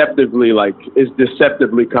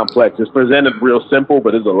deceptively complex. It's presented real simple,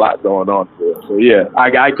 but there's a lot going on for it. So yeah,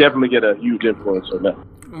 I definitely get a huge influence from that.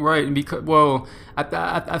 Right, because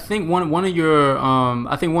I think one of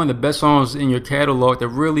the best songs in your catalog that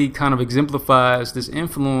really kind of exemplifies this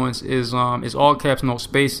influence is All Caps No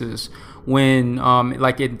Spaces. When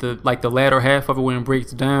the latter half of it, when it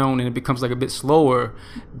breaks down and it becomes like a bit slower,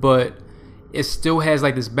 but it still has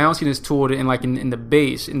like this bounciness toward it, and like in the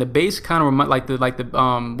bass. And the bass kind of remind like the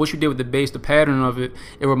what you did with the bass, the pattern of it.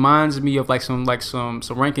 It reminds me of like some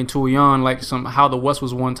Rankin Tuyan, like some How the West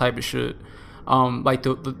Was Won type of shit. Like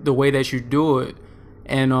the way that you do it,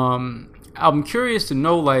 and I'm curious to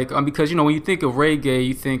know, like, because, you know, when you think of reggae,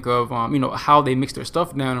 you think of, you know, how they mix their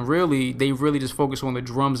stuff down, and really, they really just focus on the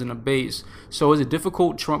drums and the bass. So is it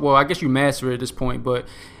difficult, well, I guess you master it at this point, but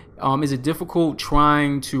is it difficult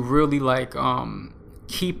trying to really, like,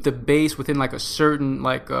 keep the bass within, like, a certain,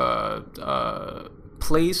 like,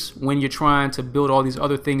 place when you're trying to build all these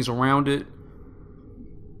other things around it?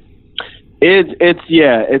 It's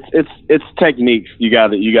techniques you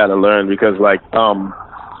gotta learn, because, like,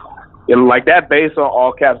 like that bass on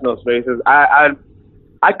All Caps No Spaces, I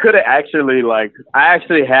could have actually, like, I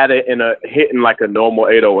actually had it hitting like a normal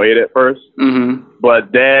 808 at first,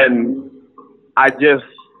 but then I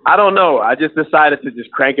don't know, I just decided to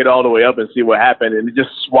just crank it all the way up and see what happened, and it just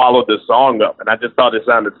swallowed the song up, and I just thought it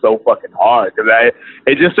sounded so fucking hard, because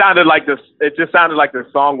it just sounded like the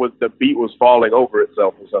song the beat was falling over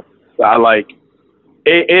itself or something. So I like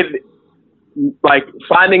it. Like,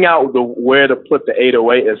 finding out where to put the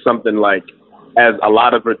 808 is something, like, as a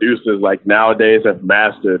lot of producers, like, nowadays have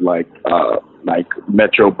mastered, like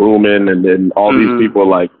Metro Boomin, and then all these people,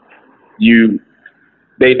 like,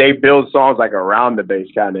 they build songs, like, around the bass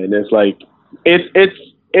kind of, and it's like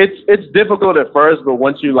it's difficult at first, but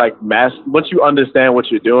once you understand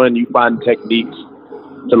what you're doing, you find techniques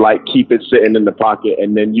to, like, keep it sitting in the pocket,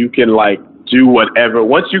 and then you can, like, do whatever.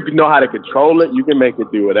 Once you know how to control it, you can make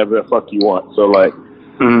it do whatever the fuck you want. So, like,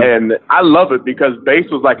 and I love it because bass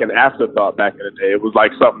was like an afterthought back in the day. It was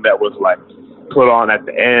like something that was, like, put on at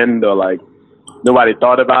the end, or, like, nobody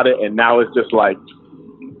thought about it, and now it's just, like,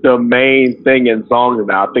 the main thing in songs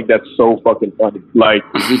now. I think that's so fucking funny. Like,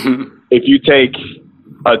 if you take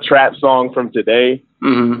a trap song from today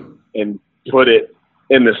and put it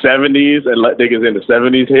in the 70s and let niggas in the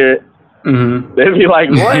 70s hear it, they'd be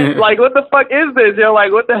like, what? Like, what the fuck is this? You're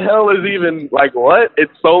like, what the hell is even, like, what?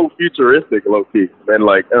 It's so futuristic, low key. And,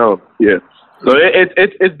 like, yeah. So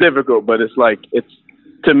it's difficult, but it's like,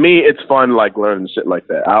 to me, it's fun, like, learning shit like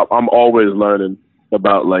that. I'm always learning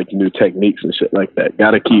about, like, new techniques and shit like that.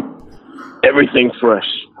 Gotta keep everything fresh.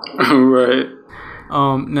 Right.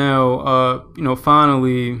 Now, you know,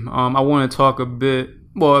 finally, I want to talk a bit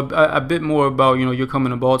more about, you know, you're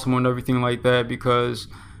coming to Baltimore and everything like that, because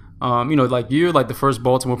you know, like, you're like the first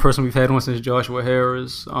Baltimore person we've had on since Joshua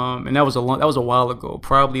Harris, and that was a while ago,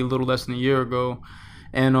 probably a little less than a year ago,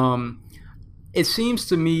 and it seems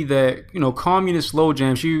to me that, you know, Communist Slow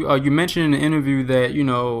Jams, you mentioned in the interview that, you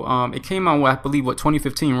know, it came out, I believe,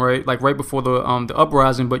 2015, right? Like, right before the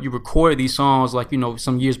uprising, but you recorded these songs, like, you know,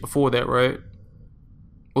 some years before that, right?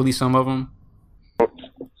 Or at least some of them.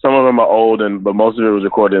 Some of them are old, but most of it was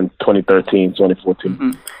recorded in 2013,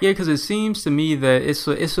 2014. Yeah, because it seems to me that it's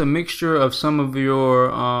a mixture of some of your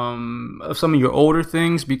older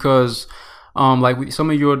things, because like some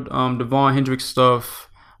of your Devon Hendrix stuff,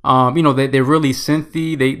 you know, they're really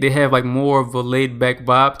synthy. They have, like, more of a laid back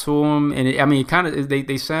vibe to them, and it kind of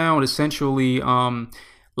they sound essentially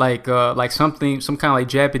like some kind of like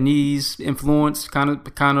Japanese influence kind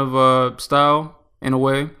of style in a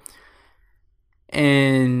way.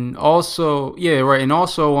 And also, yeah, right. And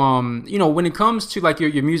also, you know, when it comes to, like,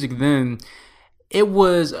 your music then, it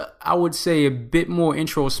was, I would say, a bit more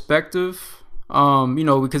introspective, you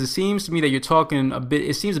know, because it seems to me that you're talking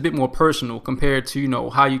it seems a bit more personal compared to, you know,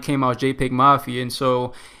 how you came out JPEG Mafia. And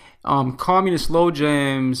so, Communist Slow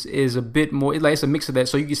Jams is a bit more, like, it's a mix of that.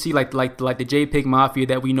 So you can see like the JPEG Mafia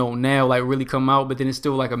that we know now, like, really come out, but then it's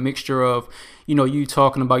still like a mixture of, you know, you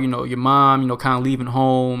talking about, you know, your mom, you know, kind of leaving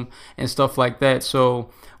home and stuff like that.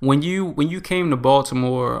 So when you came to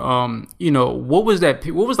Baltimore, you know, what was like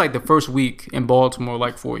the first week in Baltimore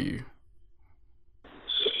like for you?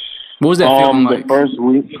 What was that feeling like? The first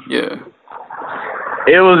week? Yeah.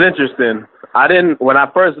 It was interesting. When I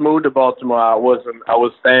first moved to Baltimore, I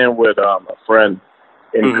was staying with a friend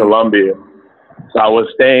in Columbia. So I was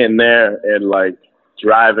staying there and, like,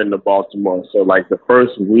 driving to Baltimore. So, like, the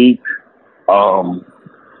first week,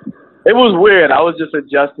 it was weird. I was just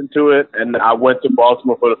adjusting to it, and I went to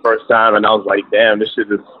Baltimore for the first time, and I was like, damn, this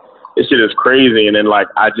shit is crazy. And then, like,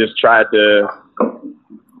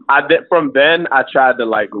 from then I tried to,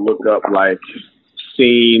 like, look up, like,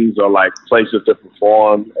 scenes or, like, places to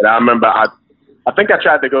perform. And I remember I think I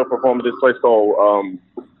tried to go perform at this place called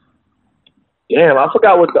I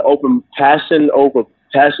forgot what the Passion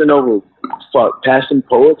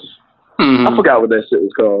Poets. I forgot what that shit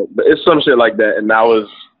was called, but it's some shit like that. And I was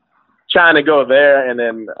trying to go there, and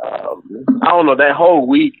then I don't know, that whole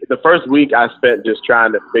week, the first week I spent just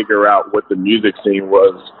trying to figure out what the music scene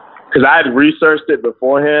was, because I had researched it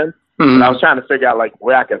beforehand. And I was trying to figure out like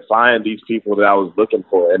where I could find these people that I was looking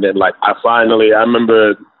for, and then like I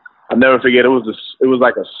remember, I'll never forget, it was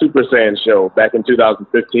like a Super Saiyan show back in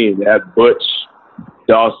 2015. They had Butch,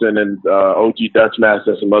 Dawson, and OG Dutchmaster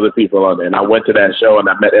and some other people on there. And I went to that show and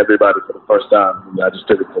I met everybody for the first time. And I just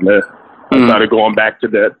took it from there. I started going back to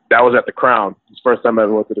that was at the Crown. It was the first time I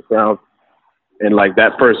ever went to the Crown. And like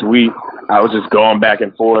that first week, I was just going back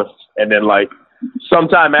and forth. And then like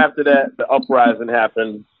sometime after that, the uprising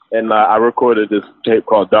happened. And I recorded this tape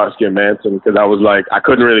called Dark Skin Manson because I was like, I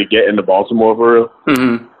couldn't really get into Baltimore for real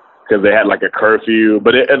because they had like a curfew.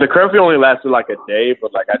 But the curfew only lasted like a day.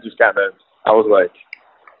 But like I was like,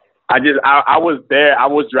 I was there. I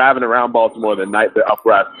was driving around Baltimore the night the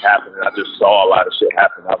uprising happened, and I just saw a lot of shit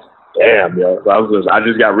happen. I was like, damn, yo. So I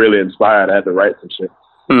just got really inspired. I had to write some shit.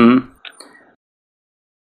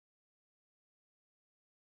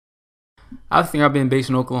 I think I've been based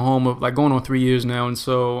in Oklahoma, like going on 3 years now, and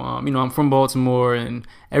so I'm from Baltimore, and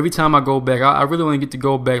every time I go back, I really only get to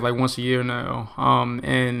go back like once a year now.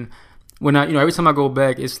 And when every time I go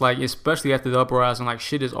back, it's like, especially after the uprising, like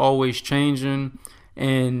shit is always changing.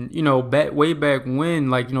 And way back when,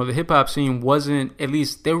 like the hip hop scene wasn't, at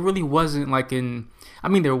least there really wasn't like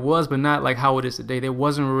there was, but not like how it is today. There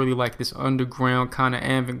wasn't really like this underground kind of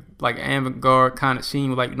avant-garde kind of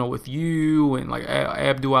scene, like with you and like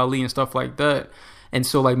Abdul Ali and stuff like that. And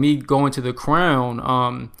so like me going to the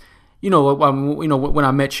Crown, when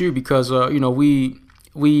I met you, because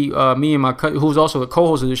me and my cousin, who's also the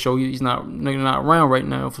co-host of the show, he's not around right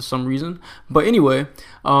now for some reason. But anyway,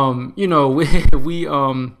 I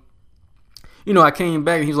came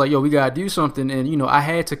back and he was like, yo, we gotta do something. And I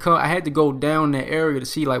had to go down that area to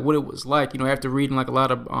see like what it was like, after reading like a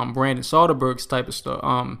lot of Brandon Soderbergh's type of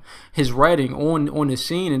stuff, his writing on the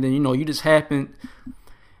scene. And then you just happened,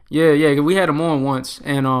 yeah, we had him on once,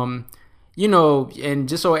 and and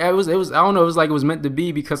just so it was I don't know, it was like it was meant to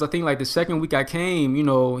be, because I think like the second week I came,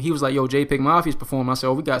 he was like, yo, JPEG Mafia's performing. I said,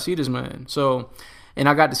 oh, we gotta see this man. So, and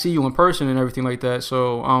I got to see you in person and everything like that.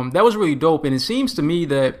 So that was really dope. And it seems to me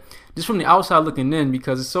that, just from the outside looking in,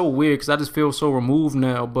 because it's so weird, because I just feel so removed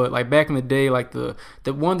now, but like back in the day, like the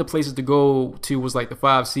one of the places to go to was like the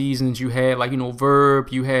Five Seasons. You had like Verb,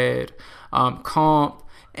 you had Comp,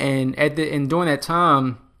 and during that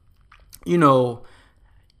time,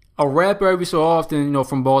 a rapper every so often,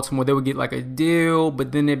 from Baltimore, they would get like a deal,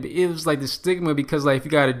 but then it was like the stigma, because like if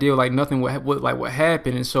you got a deal, like nothing would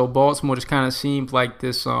happen. And so Baltimore just kind of seemed like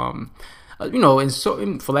this, and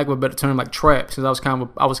so, for lack of a better term, like trap. Because I was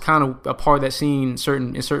kind of a part of that scene in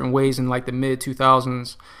certain ways in like the mid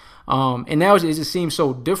 2000s. And now it just seems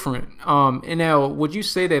so different. And now, would you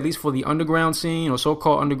say that at least for the underground scene, or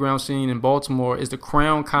so-called underground scene in Baltimore, is the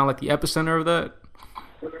Crown kind of like the epicenter of that?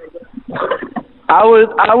 I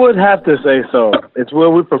would have to say so. It's where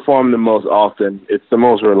we perform the most often. It's the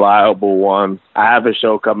most reliable one. I have a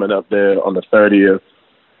show coming up there on the 30th.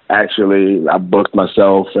 Actually, I booked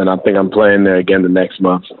myself, and I think I'm playing there again the next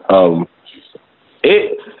month.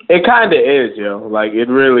 It kind of is, yo. Like, it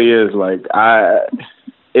really is. Like,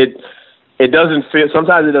 it doesn't feel.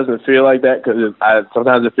 Sometimes it doesn't feel like that, because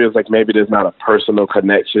sometimes it feels like maybe there's not a personal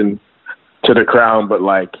connection to the Crown. But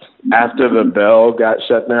like after the Bell got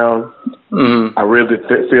shut down, I really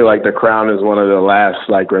feel like the Crown is one of the last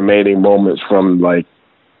like remaining moments from like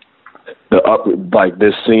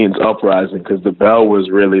this scene's uprising, because the Bell was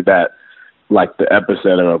really that, like, the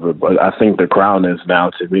epicenter of it. But I think the Crown is now,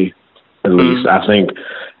 to me, at least. I think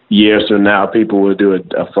years from now, people will do a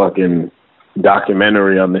fucking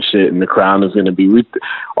documentary on the shit, and the Crown is going to be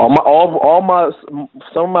some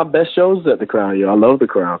of my best shows at the Crown. Yo, I love the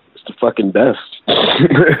Crown. It's the fucking best.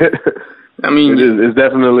 I mean, it's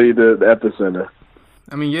definitely the epicenter.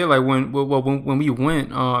 I mean, yeah, like when we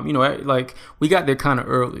went, like we got there kind of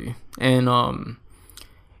early, and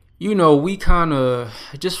we kind of,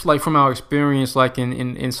 just like from our experience, like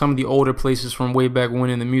in some of the older places from way back when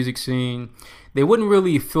in the music scene, they wouldn't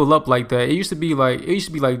really fill up like that. It used to be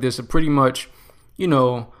like this. Pretty much,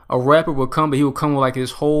 a rapper would come, but he would come with like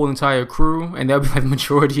his whole entire crew, and that would be like the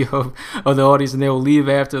majority of the audience, and they will leave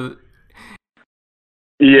after.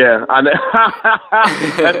 Yeah, I know.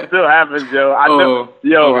 That still happens, yo. I know.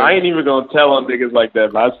 Yo, okay. I ain't even gonna tell on niggas like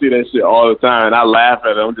that, but I see that shit all the time, and I laugh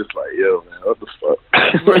at it. I'm just like, yo, man, what the fuck?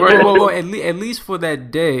 well, at least for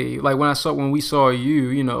that day, like when we saw you,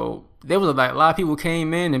 there was like a lot of people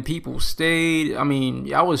came in and people stayed. I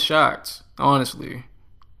mean, I was shocked, honestly.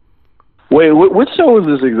 Wait, which show was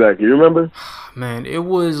this exactly? You remember? Man, it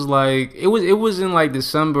was in like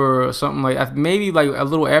December or something like maybe like a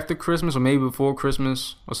little after Christmas or maybe before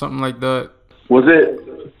Christmas or something like that. Was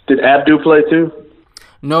it? Did Abdu play too?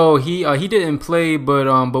 No, he didn't play, but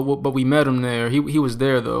we met him there. He was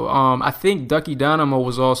there though. I think Ducky Dynamo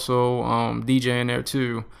was also DJing there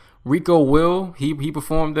too. Rico Will, he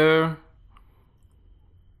performed there.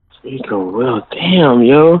 Rico Will, damn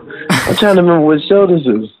yo, I'm trying to remember what show this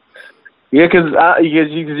is. Yeah, because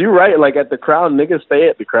you're right. Like at the Crown, niggas stay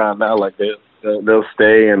at the Crown now. Like they'll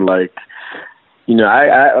stay and like, you know,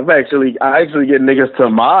 I actually get niggas to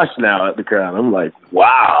mosh now at the Crown. I'm like,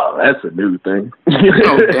 wow, that's a new thing.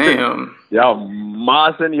 Oh damn, y'all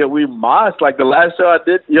moshing? Yeah, we mosh. Like the last show I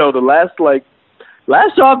did, the last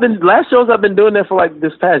shows I've been doing that for like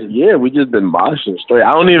this past year. We just been moshing straight.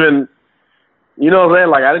 I don't even. You know what I'm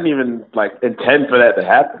saying? Like, I didn't even, like, intend for that to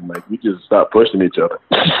happen. Like, we just stopped pushing each other.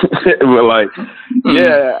 We're like,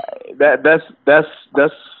 yeah, that's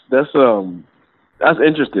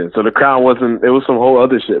interesting. So the Crown it was some whole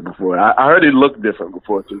other shit before. I heard it looked different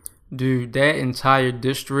before, too. Dude, that entire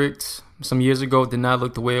district some years ago did not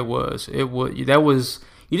look the way it was. You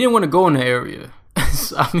didn't want to go in the area.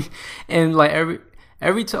 I mean, and, like,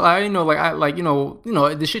 every time,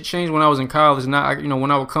 the shit changed when I was in college. Now, when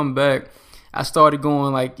I would come back, I started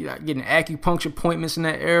going like getting acupuncture appointments in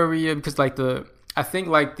that area because my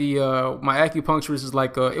acupuncturist is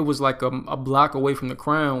like it was like a block away from the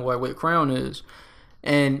Crown, like where the Crown is,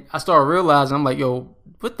 and I started realizing I'm like, yo,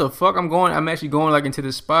 what the fuck? I'm actually going like into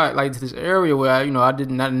this spot, like to this area where I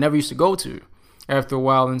never used to go to after a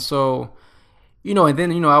while, and so and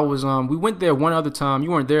then I was we went there one other time.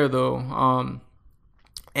 You weren't there though,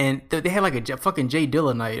 and they had like a fucking Jay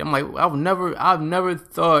Dilla night. I'm like, I've never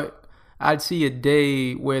thought I'd see a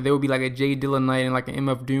day where there would be like a Jay Dilla night and like an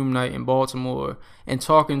MF Doom night in Baltimore and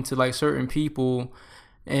talking to like certain people.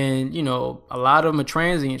 And, a lot of them are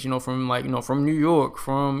transients, from New York,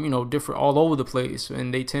 from, different all over the place.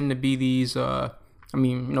 And they tend to be these, for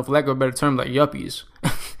lack of a better term, like yuppies.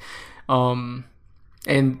 And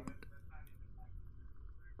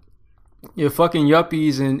fucking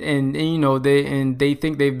yuppies and they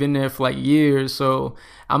think they've been there for like years. So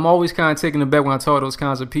I'm always kind of taken aback when I talk to those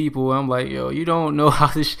kinds of people. I'm like, yo, you don't know how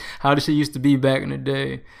this shit used to be back in the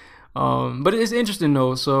day. But it's interesting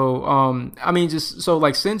though. So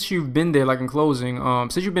since you've been there, like in closing,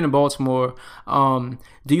 since you've been in Baltimore,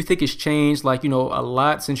 do you think it's changed like, a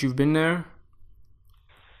lot since you've been there?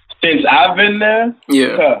 Since I've been there?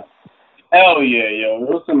 Yeah. Hell yeah, yo.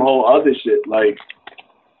 There was some whole other shit. Like,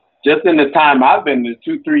 just in the time I've been there,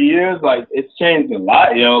 2-3 years, like, it's changed a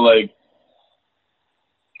lot, yo. Like,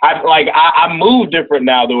 I move different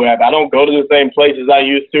now the way I don't go to the same places I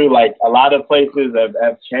used to. Like, a lot of places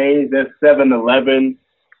have changed. There's 7-Eleven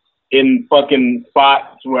in fucking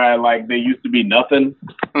spots where, like, there used to be nothing.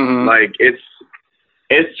 Mm-hmm. Like, it's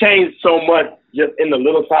changed so much just in the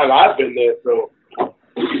little time I've been there. So,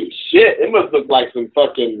 shit, it must look like some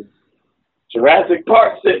fucking Jurassic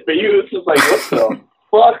Park shit for you. It's just like, what the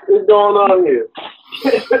fuck is going on here?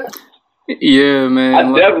 Yeah, man. I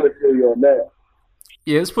definitely feel you on that.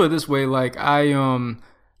 Yeah, let's put it this way. Like, I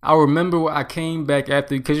remember when I came back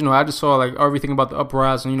after, because, I just saw, like, everything about the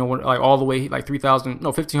uprising, like, all the way, like,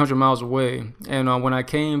 1,500 miles away. And when I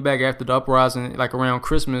came back after the uprising, like, around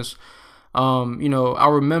Christmas, I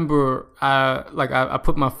remember I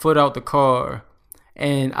put my foot out the car,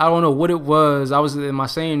 and I don't know what it was. I was in my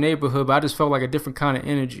same neighborhood, but I just felt like a different kind of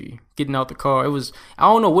energy getting out the car. I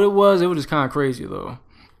don't know what it was. It was just kind of crazy, though.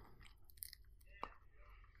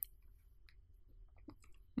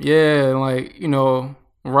 Yeah, like,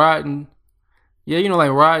 riding. Yeah, like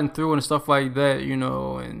riding through and stuff like that,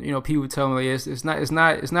 and people tell me like it's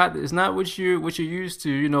not what you're used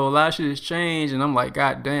to, a lot of shit has changed, and I'm like,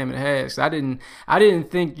 God damn, it has. I didn't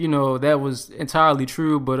think, that was entirely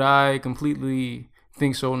true, but I completely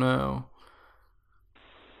think so now.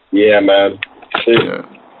 Yeah, man.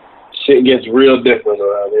 Shit gets real different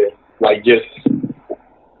around here. Like, just,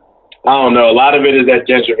 I don't know, a lot of it is that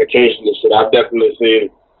gentrification and shit. I've definitely seen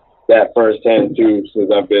that firsthand too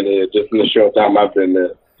since I've been here. Just in the short time I've been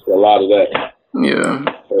there, a lot of that. Yeah,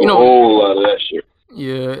 a whole lot of that shit.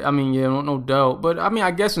 Yeah, no doubt. But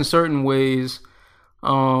I guess in certain ways,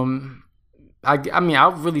 I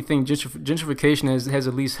really think gentrification has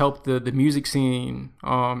at least helped the music scene.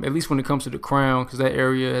 At least when it comes to the Crown, because that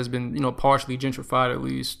area has been partially gentrified at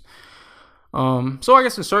least. So I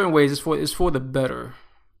guess in certain ways it's for the better.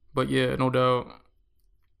 But yeah, no doubt.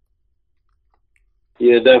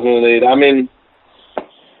 Yeah, definitely. I mean,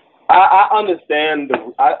 I understand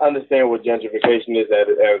what gentrification is at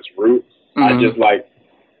its roots. Mm-hmm. I just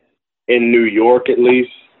in New York at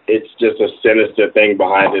least, it's just a sinister thing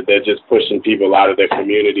behind it. They're just pushing people out of their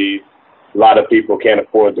communities. A lot of people can't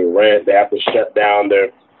afford the rent. They have to shut down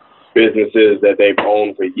their businesses that they've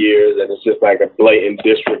owned for years, and it's just like a blatant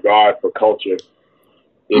disregard for culture.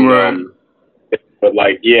 Right. But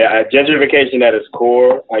like, yeah, gentrification at its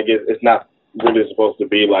core, I guess it's not really supposed to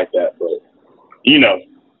be like that, but you know,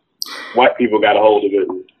 white people got a hold of it.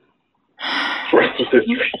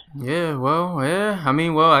 Yeah, well, yeah. I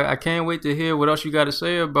mean, well, I can't wait to hear what else you got to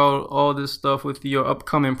say about all this stuff with your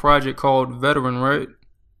upcoming project called Veteran, right?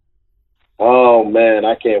 Oh man,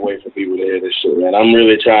 I can't wait for people to hear this shit, man. I'm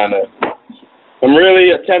really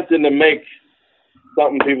attempting to make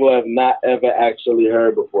something people have not ever actually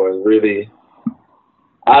heard before. It's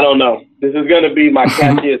I don't know. This is gonna be my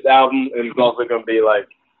catchiest album, and it's also gonna be like,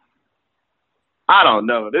 I don't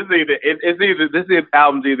know. This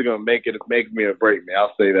album's either gonna make me or break me.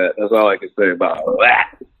 I'll say that. That's all I can say about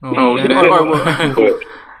that.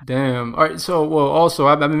 Damn. All right. So, well, also,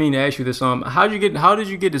 I mean to ask you this. How did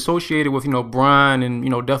you get associated with Brian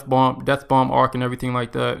and Death Bomb Arc and everything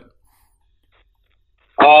like that?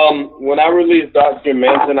 When I released Dark Skin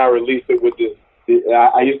Manson, I released it with this.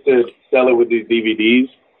 I used to sell it with these DVDs.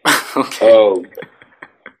 Okay.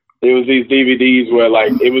 It was these DVDs where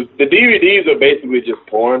the DVDs are basically just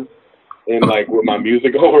porn and with my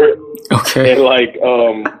music over it. Okay. And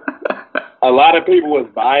a lot of people was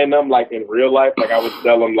buying them in real life. I would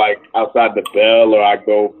sell them outside the Bell, or I'd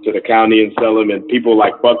go to the county and sell them, and people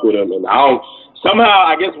fuck with them. And somehow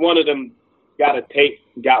I guess one of them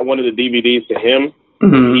got one of the DVDs to him.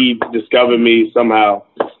 Mm-hmm. He discovered me somehow,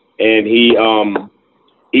 and he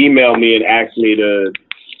emailed me and asked me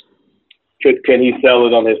can he sell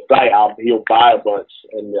it on his site? He'll buy a bunch,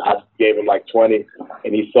 and I gave him 20,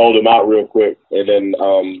 and he sold them out real quick. And then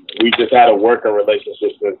we just had a working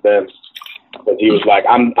relationship since then. But he was like,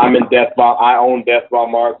 I'm in Death Bomb. I own Death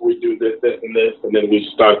Bomb Mark. We do this, and this, and then we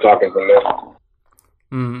started talking from there.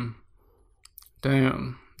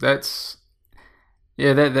 Damn, that's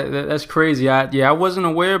that's crazy. I wasn't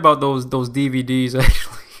aware about those DVDs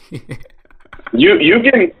actually. You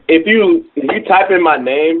can if you type in my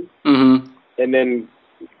name. Mm-hmm. And then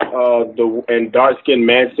Dark Skin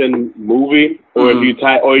Manson movie, or if you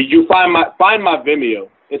find my Vimeo.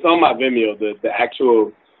 It's on my Vimeo.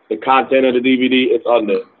 The content of the DVD, it's on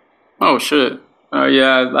there. Oh shit!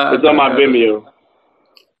 Yeah, it's on my Vimeo.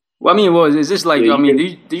 Well, I mean, is this do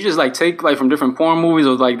you just take from different porn movies,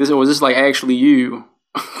 or this, or is this actually you?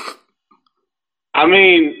 I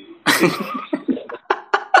mean.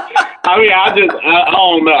 I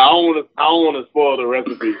don't know. I don't want to spoil the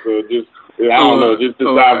recipe, so I don't know. Just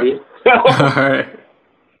decide me. All right.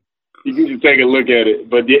 You can just take a look at it,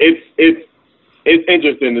 but it's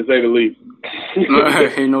interesting to say the least.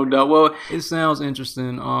 Hey, no doubt. Well, it sounds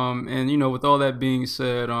interesting. And with all that being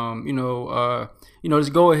said,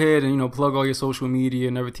 just go ahead and plug all your social media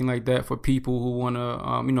and everything like that for people who want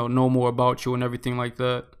to know more about you and everything like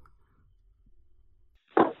that.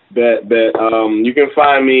 Bet. You can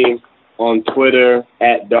find me on Twitter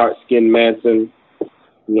at Dark Skin Manson.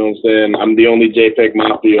 You know what I'm saying? I'm the only JPEG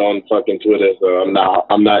Mafia on fucking Twitter, so I'm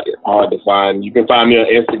not hard to find. You can find me on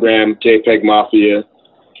Instagram, JPEG Mafia,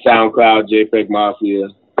 SoundCloud, JPEG Mafia.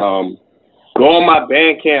 Go on my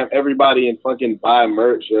Bandcamp, everybody, and fucking buy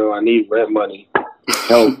merch, yo. I need rent money.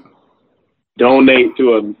 Help. Donate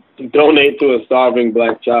to a starving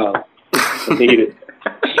black child. I need it.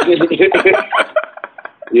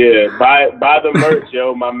 Yeah, buy the merch,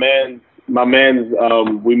 yo. My man's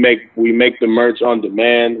we make the merch on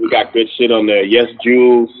demand. We got good shit on there. Yes,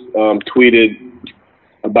 Jules tweeted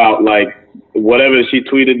about whatever she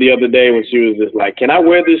tweeted the other day when she was just can I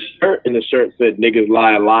wear this shirt? And the shirt said niggas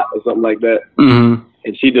lie a lot or something like that. Mm-hmm.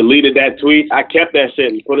 And she deleted that tweet. I kept that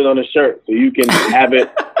shit and put it on a shirt so you can have it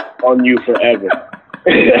on you forever.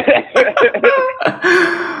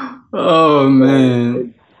 Oh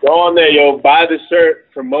man. Go on there, yo. Buy the shirt,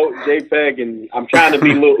 promote JPEG, and I'm trying to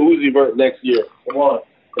be Lil Uzi Vert next year. Come on.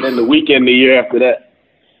 And then The Weeknd the year after that.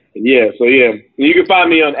 And you can find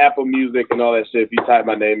me on Apple Music and all that shit if you type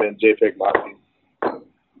my name in, JPEG Mafia.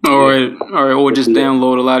 All right. Or just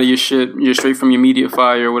download a lot of your shit, straight from your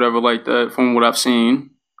Mediafire or whatever like that, from what I've seen.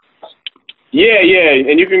 Yeah.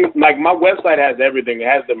 And you can, my website has everything. It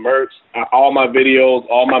has the merch, all my videos,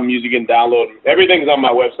 all my music and download. Everything's on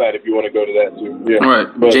my website if you want to go to that too. Yeah. All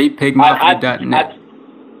right. JPEGMafia.net.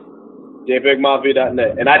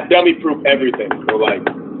 JPEGMafia.net. And I dummy proof everything. So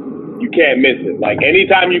you can't miss it.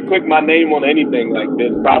 Anytime you click my name on anything,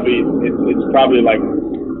 it's probably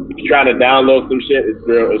if you're trying to download some shit, it's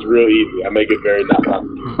real easy. I make it very not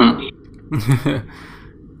complicated.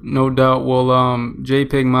 No doubt. Well,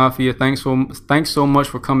 JPEG Mafia, thanks so much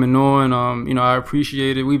for coming on. You know, I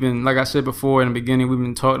appreciate it. We've been, like I said before in the beginning, we've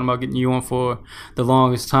been talking about getting you on for the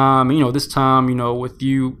longest time. And, you know, this time, you know, with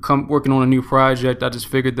you working on a new project, I just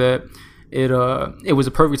figured that it was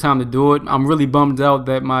a perfect time to do it. I'm really bummed out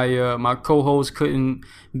that my co-host couldn't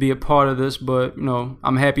be a part of this, but you know,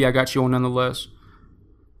 I'm happy I got you on nonetheless.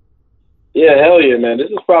 Yeah, hell yeah, man. This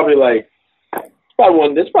is probably the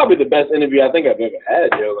best interview I think I've ever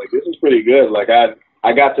had, yo. Like, this is pretty good. Like,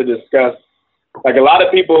 I got to discuss, like, a lot of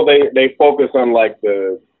people, they focus on, like,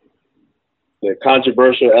 the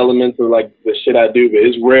controversial elements of, like, the shit I do, but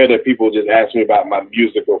it's rare that people just ask me about my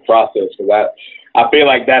musical process, because I feel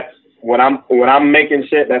like that's, when I'm making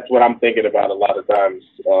shit, that's what I'm thinking about a lot of times,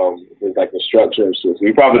 is, like, the structure and shit. So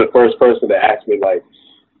you're probably the first person to ask me, like,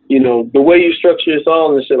 you know, the way you structure your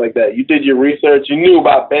songs and shit like that. You did your research. You knew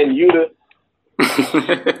about Ben Yuta.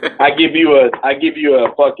 I give you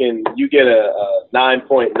a fucking, you get a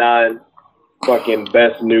 9.9 fucking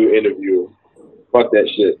best new interviewer. Fuck that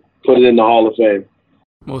shit. Put it in the Hall of Fame.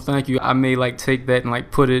 Well, thank you. I may like take that and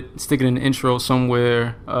like stick it in the intro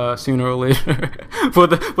somewhere sooner or later for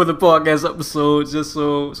the podcast episode, just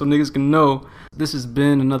so niggas can know. This has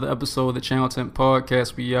been another episode of the Channel 10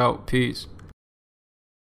 Podcast. We out. Peace.